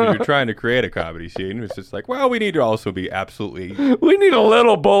sometimes when you're trying to create a comedy scene. It's just like, well, we need to also be absolutely. We need a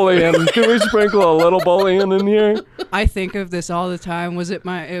little bullying. Can we sprinkle a little bullying in here? I think of this all the time.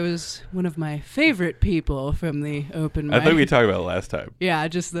 It was one of my favorite people from the open mic. I think we talked about it last time. Yeah,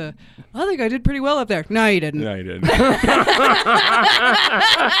 just I think I did pretty well up there. No, you didn't. No, you didn't. They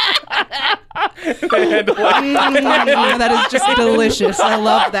had to laugh. That is just delicious. I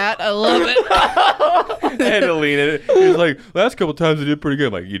love that. I love it. I had to lean in. He was like, last couple times I did pretty good.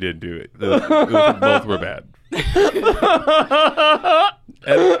 I'm like, you didn't do it. Both were bad.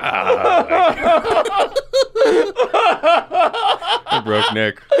 And, I broke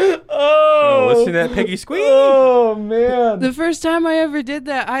Nick. Oh, listen to that piggy squeak. Oh, man. The first time I ever did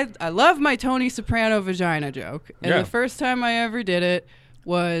that, I love my Tony Soprano vagina joke. And Yeah. the first time I ever did it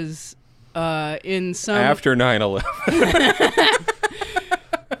was in some... After 9/11.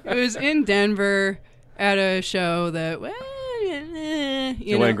 It was in Denver at a show that, well,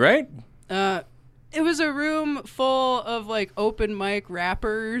 It went great. it was a room full of like open mic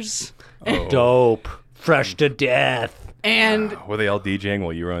rappers, Oh. Dope. Fresh to death. and Were they all DJing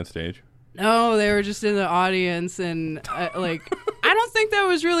while you were on stage? no, they were just in the audience, and like I don't think that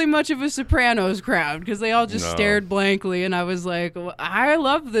was really much of a Sopranos crowd because they all just No. stared blankly, and I was like, well, I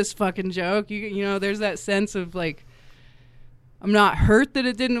love this fucking joke. You know, there's that sense of like. I'm not hurt that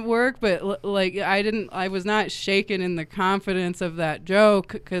it didn't work, but like I was not shaken in the confidence of that joke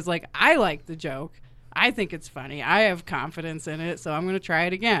because like I like the joke. I think it's funny. I have confidence in it, so I'm gonna try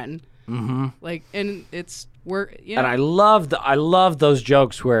it again. Mm-hmm. Like, and it's work. You know, And I love those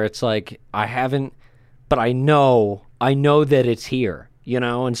jokes where it's like I haven't, but I know that it's here, you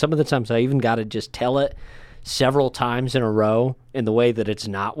know. And some of the times I even got to just tell it several times in a row in the way that it's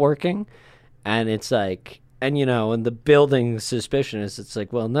not working, and it's like And and the building suspicion is it's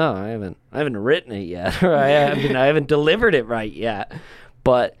like, well, no, I haven't written it yet, or I haven't delivered it right yet.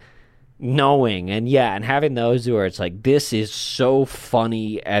 But knowing and having those where it's like, this is so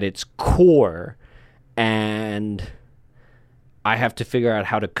funny at its core, and I have to figure out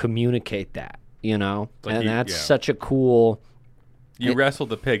how to communicate that, and that's such a cool. You wrestled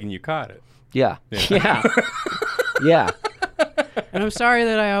the pig and you caught it. Yeah. And I'm sorry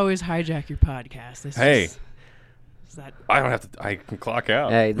that I always hijack your podcast. Is that I don't have to. I can clock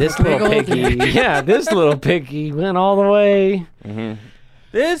out. Hey, this little piggy went all the way. Mm-hmm.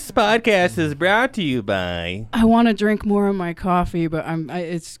 This podcast is brought to you by. I want to drink more of my coffee, but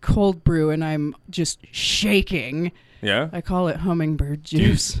it's cold brew and I'm just shaking. Yeah. I call it hummingbird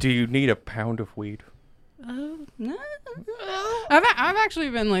juice. Do you need a pound of weed? No. I've actually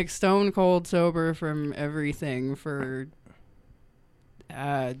been like stone cold sober from everything for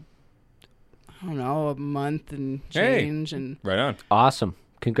I don't know, a month and change. And right on. Awesome.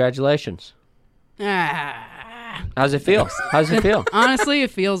 Congratulations. How's it feel? Honestly, it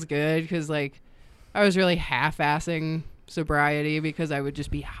feels good because like I was really half-assing sobriety because I would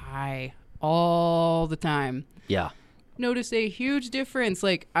just be high all the time. Yeah. Noticed a huge difference.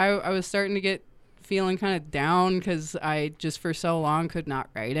 Like I was starting to get feeling kind of down because I just for so long could not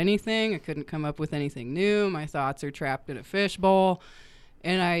write anything. I couldn't come up with anything new. My thoughts are trapped in a fishbowl.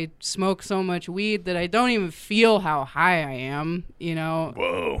 And I smoke so much weed that I don't even feel how high I am,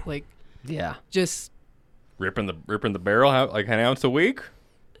 Whoa. Like, yeah. Just ripping the barrel out like an ounce a week?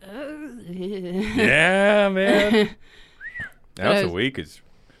 Yeah, man. An ounce a week is...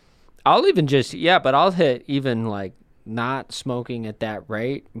 I'll even but I'll hit even like not smoking at that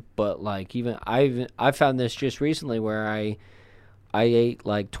rate, but like even I found this just recently where I ate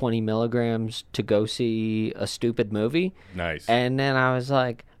like 20 milligrams to go see a stupid movie. Nice. And then I was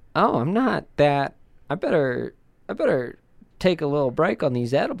like, oh, I'm not that. I better take a little break on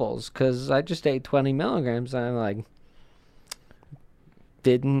these edibles because I just ate 20 milligrams. And I'm like,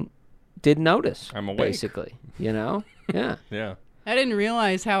 didn't notice. I'm awake. Basically, Yeah. Yeah. I didn't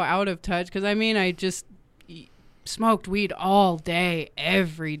realize how out of touch because I just smoked weed all day,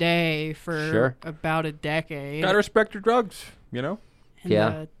 every day for about a decade. Gotta respect your drugs, And,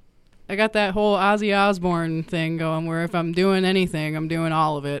 yeah. I got that whole Ozzy Osbourne thing going where if I'm doing anything, I'm doing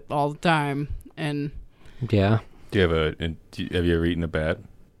all of it all the time. And yeah. Do you have you ever eaten a bat?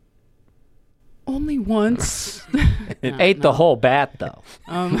 Only once. Ate the whole bat though.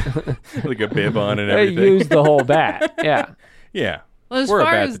 Like a bib on and They everything. used the whole bat. Yeah. Yeah. Well, as We're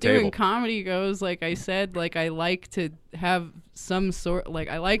far at as the doing table. comedy goes, like I said, like I like to have some sort, like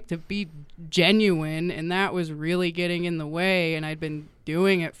I like to be genuine, and that was really getting in the way. And I'd been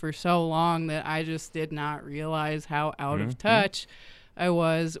doing it for so long that I just did not realize how out of touch I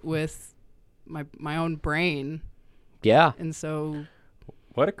was with my own brain. Yeah. And so,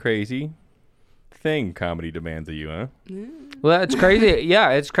 What a crazy thing comedy demands of you, huh? Well, it's crazy.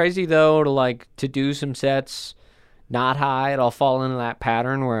 Yeah, it's crazy though to do some sets not high. I'll fall into that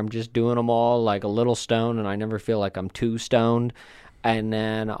pattern where I'm just doing them all like a little stoned, and I never feel like I'm too stoned. And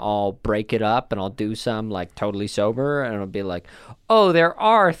then I'll break it up and I'll do some like totally sober, and it'll be like, oh, there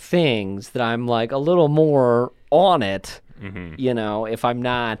are things that I'm like a little more on it, if I'm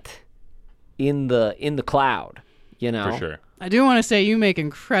not in the cloud, For sure. I do want to say you make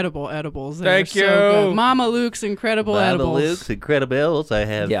incredible edibles. Thank So you. good. Mama Luke's incredible edibles. Luke's Incredibles. I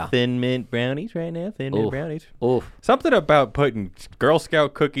have Yeah. Thin Mint brownies right now. Thin Mint brownies. Oof. Something about putting Girl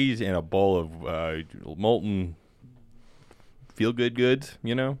Scout cookies in a bowl of molten feel-good goods,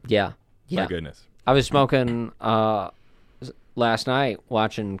 Yeah. My goodness. I was smoking last night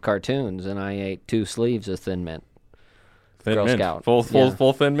watching cartoons, and I ate 2 sleeves of Thin Mint. Thin Girl Mint. Scout. Full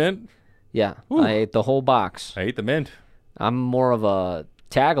Yeah. Thin Mint? Yeah, Ooh. I ate the whole box. I ate the mint. I'm more of a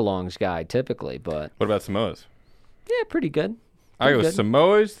tag-alongs guy typically, but What about Samoas? yeah, pretty good. I go good.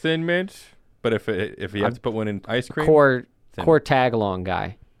 Samoas, Thin Mint, but if you have to put one in ice cream, Core Thin- tag-along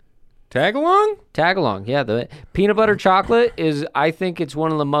guy. tag along? Tag-along, yeah. The peanut butter chocolate is, I think it's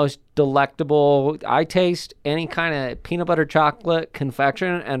one of the most delectable. I taste any kind of peanut butter chocolate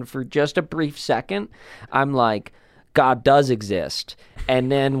confection, and for just a brief second, I'm like, God does exist. And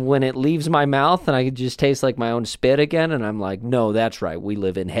then when it leaves my mouth and I just taste like my own spit again, and I'm like, no, that's right. We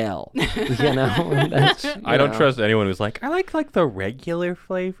live in hell. That's, I don't trust anyone who's like, I like the regular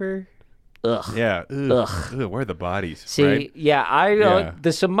flavor. Ugh. Yeah. Ugh. Where are the bodies? See, right? yeah, Yeah. the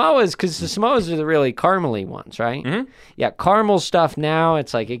Samoas, because the Samoas are the really caramely ones, right? Mm-hmm. Yeah, caramel stuff now,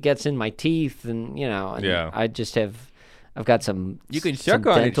 it's like it gets in my teeth, and and Yeah. I've got some You can some suck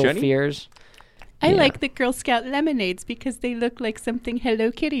on it, dental Jenny. fears. I Yeah. like the Girl Scout lemonades because they look like something Hello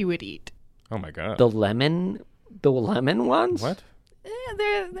Kitty would eat. Oh my god. The lemon ones? What?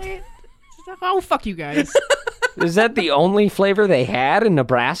 They oh, fuck you guys. Is that the only flavor they had in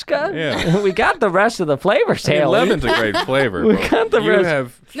Nebraska? Yeah. We got the rest of the flavors, I mean, Haley. lemon's a great flavor. We but got the you rest.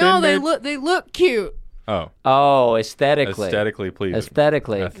 have No, Thin they look cute. Oh, Oh, aesthetically. aesthetically pleasing.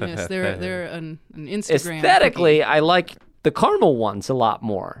 Aesthetically. Yes, they're an Instagram. Aesthetically, cookie. I like the caramel ones a lot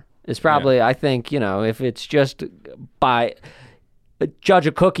more. It's probably, I think, if it's just by judge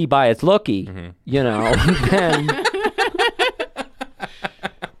a cookie by its looky, then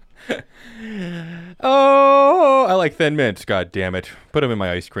Oh, I like Thin Mints. God damn it! Put them in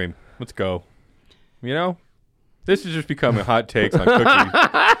my ice cream. Let's go. This is just becoming hot takes on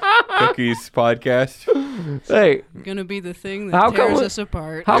cookies podcast. hey, Gonna be the thing How that come tears we- us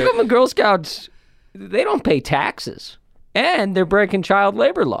apart. how come the Girl Scouts, they don't pay taxes? And they're breaking child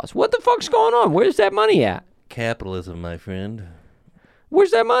labor laws. What the fuck's going on? Where's that money at? Capitalism, my friend.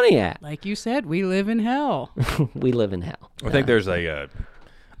 Where's that money at? Like you said, we live in hell. We live in hell. I think there's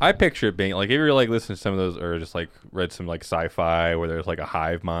I picture it being like, if you ever listen to some of those, or just read some sci-fi where there's a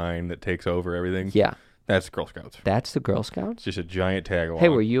hive mind that takes over everything. Yeah. That's Girl Scouts. That's the Girl Scouts? It's just a giant tag along. Hey,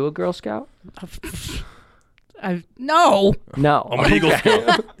 were you a Girl Scout? No. No. I'm an Eagle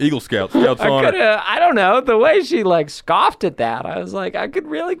Scout. Eagle Scout. Scouts on it. I don't know. The way she scoffed at that, I was like, I could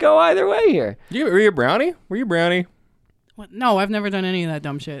really go either way here. Were you a brownie? Were you a brownie? What? No, I've never done any of that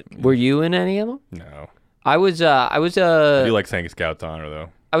dumb shit. Were you in any of them? No. I was I do like saying Scouts honor though.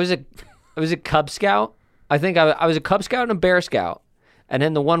 I was a Cub Scout. I think I was a Cub Scout and a Bear Scout. And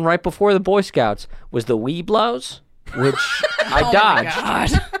then the one right before the Boy Scouts was the Weeblos, which I dodged. God.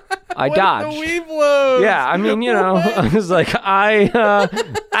 I dodged. Weeblos. Yeah, I mean, I was like, I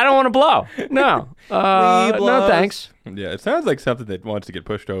don't want to blow. No. No Weeblos. thanks. Yeah, it sounds like something that wants to get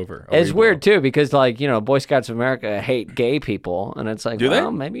pushed over. It's weird too because Boy Scouts of America hate gay people, and it's like, Do they?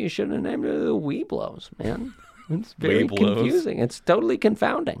 maybe you shouldn't have named it the Weeblos, man. It's very Weeblos. confusing. It's totally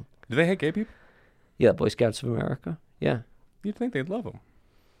confounding. Do they hate gay people? Yeah, Boy Scouts of America. Yeah. You'd think they'd love them.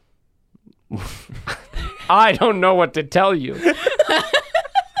 I don't know what to tell you.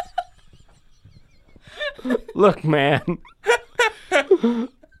 Look, man.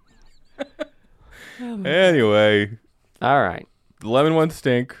 Anyway, All right. the lemon ones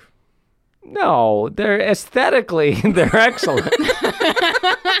stink. No, they're aesthetically, they're excellent.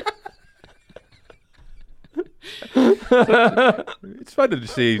 It's fun to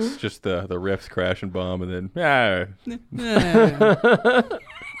see just the riffs crash and bomb, and then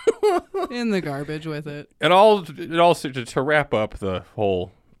In the garbage with it. and also to wrap up the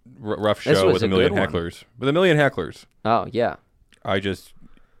whole rough This show was with a a million good one. hecklers. With a million hecklers, Oh, yeah. I just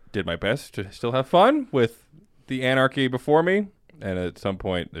did my best to still have fun with the anarchy before me, and at some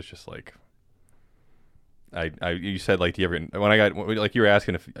point, it's just you said do you ever you were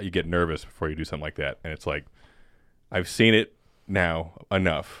asking if you get nervous before you do something like that, and it's like I've seen it now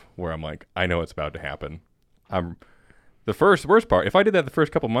enough where I'm like, I know it's about to happen. The worst part, if I did that the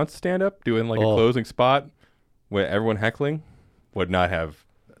first couple months stand up, doing a closing spot with everyone heckling, would not have,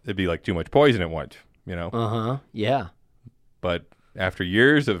 it'd be too much poison at once, Uh-huh. Yeah. But after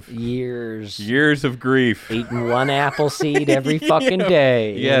years of grief, Eating one apple seed every fucking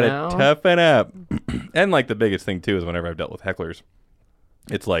day. you gotta toughen up. And the biggest thing too is whenever I've dealt with hecklers,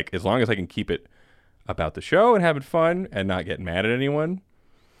 it's as long as I can keep it about the show and having fun and not get mad at anyone,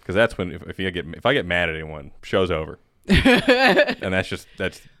 because that's when if I get mad at anyone, show's over. And that's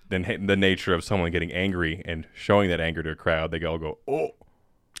the nature of someone getting angry and showing that anger to a crowd. They all go, oh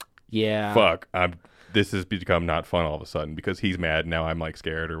Yeah. fuck, this has become not fun all of a sudden because he's mad. Now I'm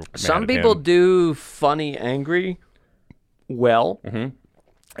scared or mad Some at people him. do funny angry well. Mm-hmm.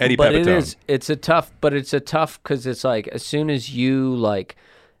 Eddie But Pepitone. it's a tough because it's as soon as you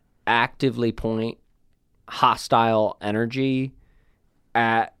actively point hostile energy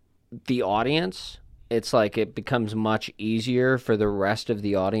at the audience, it's it becomes much easier for the rest of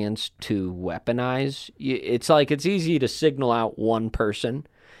the audience to weaponize. It's it's easy to signal out one person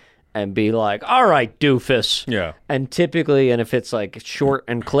and be like, all right, doofus. Yeah. And typically, and if it's short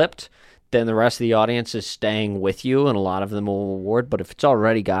and clipped, then the rest of the audience is staying with you, and a lot of them will reward. But if it's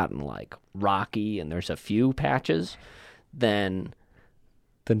already gotten rocky and there's a few patches, then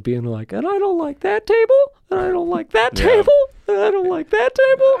being and I don't like that table, and I don't like that Yeah. table, and I don't like that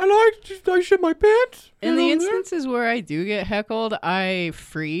table. I shit my pants. In the instances where I do get heckled, I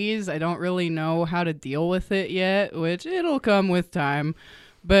freeze. I don't really know how to deal with it yet, which it'll come with time.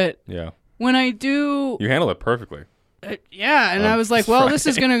 But Yeah. when I do, You handle it perfectly. yeah, and I was like, well, this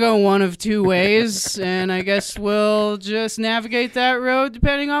is going to go one of two ways, and I guess we'll just navigate that road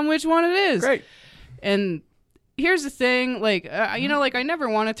depending on which one it is. Great. And here's the thing, like, like I never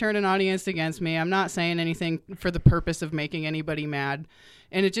want to turn an audience against me. I'm not saying anything for the purpose of making anybody mad.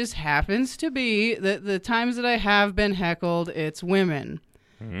 And it just happens to be that the times that I have been heckled, it's women.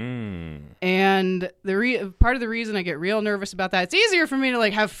 And part of the reason I get real nervous about that, it's easier for me to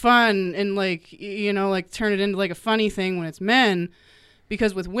like have fun and like, like turn it into like a funny thing when it's men,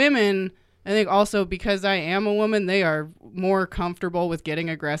 because with women, I think also because I am a woman, they are more comfortable with getting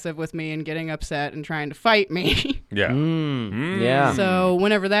aggressive with me and getting upset and trying to fight me. Yeah. Yeah. So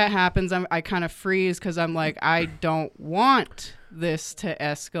whenever that happens, I kind of freeze because I'm like, I don't want this to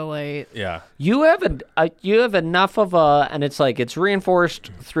escalate. Yeah. You have enough of and it's like it's reinforced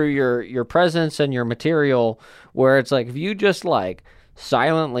through your presence and your material, where it's like if you just like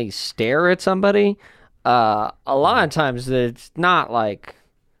silently stare at somebody, a lot of times it's not like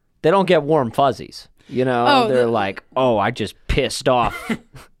they don't get warm fuzzies. They're like, oh, I just pissed off.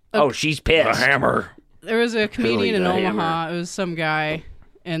 Oh, she's pissed. The hammer. There was a comedian in Billy the Omaha. Hammer. It was some guy.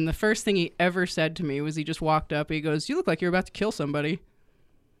 And the first thing he ever said to me was he just walked up. He goes, "You look like you're about to kill somebody."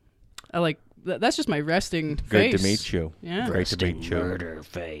 That's just my resting face. Good to meet you. Yeah. Great to meet you. Murder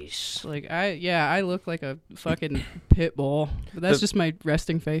face. Like, I look like a fucking pit bull. But that's just my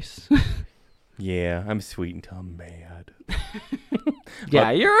resting face. Yeah, I'm sweet until I'm mad.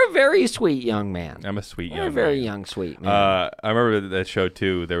 Yeah, you're a very sweet young man. I'm a sweet young You're a man. very young, sweet man. I remember that show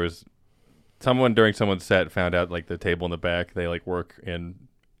too. There was someone during someone's set found out like the table in the back, they like work in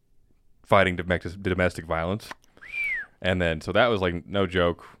fighting domestic violence. And then, so that was like no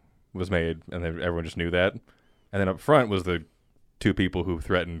joke was made, and then everyone just knew that. And then up front was the two people who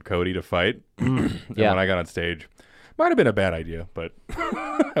threatened Cody to fight. And Yeah. when I got on stage, might have been a bad idea, but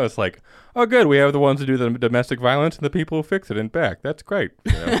I was like, oh, good, we have the ones who do the domestic violence and the people who fix it in back. That's great.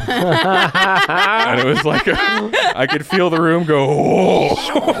 And it was like, I could feel the room go,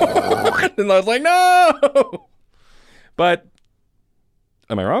 oh. And I was like, no. But,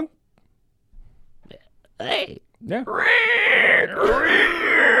 am I wrong? Hey. Yeah.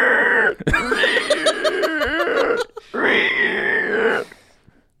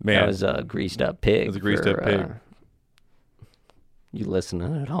 Man, That was a greased up pig. It was a greased up pig. You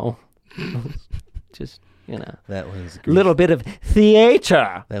listening at home? Just, that was little bit of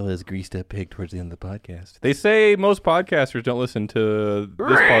theater. That was greased up pig towards the end of the podcast. They say most podcasters don't listen to this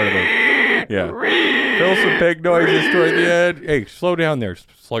part of it. Yeah. Fill some pig noises toward the end. Hey, slow down there,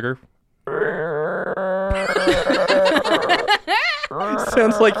 slugger.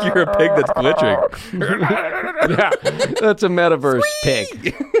 Sounds like you're a pig that's glitching. Yeah, that's a metaverse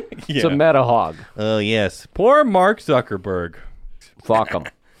pig. It's a meta hog. Oh, yes. Poor Mark Zuckerberg. Fuck him.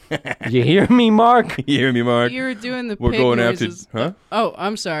 You hear me, Mark? You hear me, Mark? You were doing the We're pig going noises. after, huh? Oh,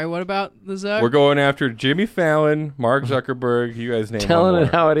 I'm sorry. What about the Zuck? We're going after Jimmy Fallon, Mark Zuckerberg. You guys name Telling one it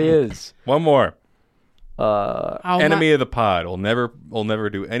more. how it is. One more. How Enemy of the pod. We'll never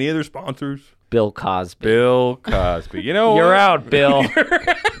do any other sponsors. Bill Cosby. Bill Cosby. You know You're what? out, Bill.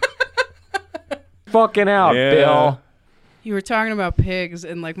 Fucking out, Yeah. Bill. You were talking about pigs,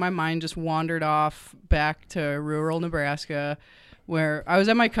 and like my mind just wandered off back to rural Nebraska, where I was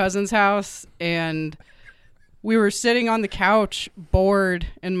at my cousin's house, and we were sitting on the couch, bored,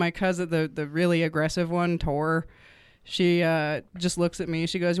 and my cousin, the really aggressive one, Tor, she just looks at me.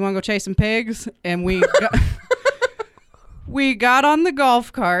 She goes, "You want to go chase some pigs?" And we got on the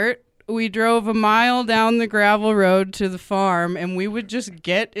golf cart. We drove a mile down the gravel road to the farm, and we would just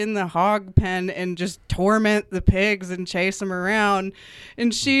get in the hog pen and just torment the pigs and chase them around.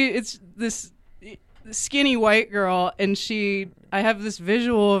 And it's this skinny white girl, and I have this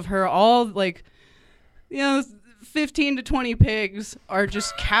visual of her all like, 15 to 20 pigs are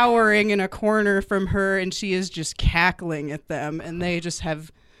just cowering in a corner from her, and she is just cackling at them, and they just have...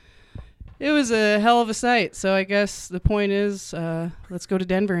 It was a hell of a sight. So I guess the point is, let's go to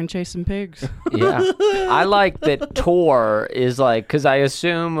Denver and chase some pigs. Yeah. I like that Tor is like, because I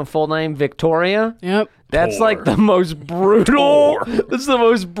assume a full name Victoria. Yep. That's Tor. like the most brutal. That's the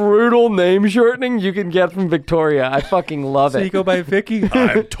most brutal name shortening you can get from Victoria. I fucking love So you it. go by Vicky?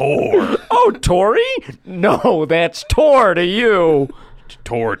 I'm Tor. Oh, Tori? No, that's Tor to you.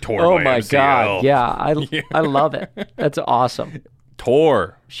 Tor. Oh my God. Yeah, I love it. That's awesome.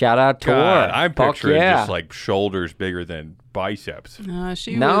 Tor. Shout out Tor. God, I'm Fuck picturing yeah. just like shoulders bigger than biceps.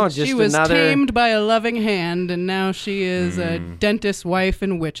 She No, was just another- tamed by a loving hand, and now she is a dentist's wife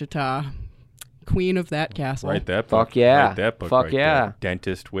in Wichita, queen of that castle. Write that book. Fuck yeah. Write that book Fuck right yeah. there.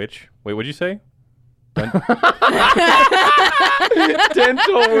 Dentist witch. Wait, what'd you say? Dental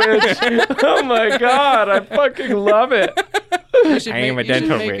witch. Oh my God, I fucking love it. You should I am a you should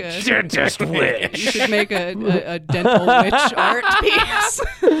dental make witch. Dentist You witch. should make a dental witch art piece.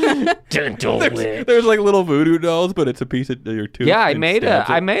 Dental witch. There's like little voodoo dolls, but it's a piece of your tooth. Yeah, I and made stamps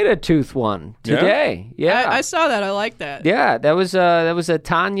it. a tooth one today. Yeah, I saw that. I like that. yeah. That was a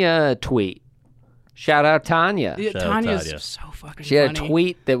Tanya tweet. Shout out Tanya. Yeah, Shout out Tanya's Tanya. so fucking She had a funny.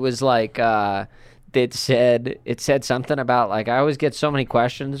 tweet that was like it said something about like I always get so many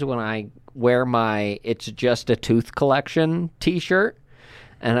questions when I wear my "It's Just a Tooth Collection" T-shirt,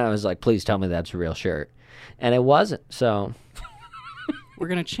 and I was like, please tell me that's a real shirt, and it wasn't. So We're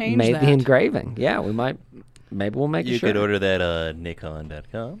gonna change made that. the engraving. Yeah, maybe we'll make a You shirt. could order that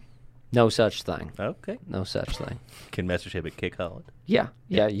Nikon.com. No such thing. Okay. No such thing. Can message him at Kick Holland. Yeah,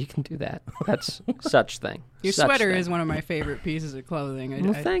 you can do that. That's such thing. Your Such sweater thing. is one of my favorite pieces of clothing.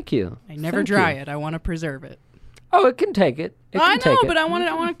 Well, thank you. I never Thank dry you. it. I want to preserve it. Oh, it can take it. It I can take know, it. but I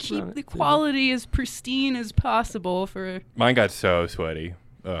want to keep the quality as pristine as possible for. Mine got so sweaty.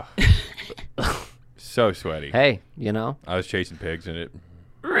 Ugh. So sweaty. Hey, you know. I was chasing pigs in it.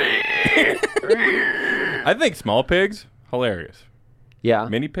 I think small pigs, hilarious. Yeah.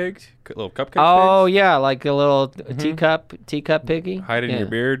 Mini pigs, little cupcake Oh pigs. yeah, like a little teacup piggy. Hide it in Yeah. your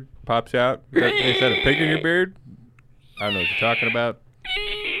beard, pops out. They said a pig in your beard? I don't know what you're talking about.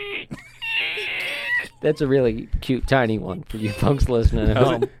 That's a really cute tiny one for you folks listening at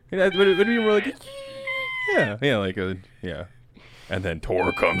home. Would it be more like, yeah, like a, yeah. And then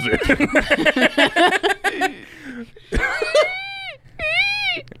Tor comes in.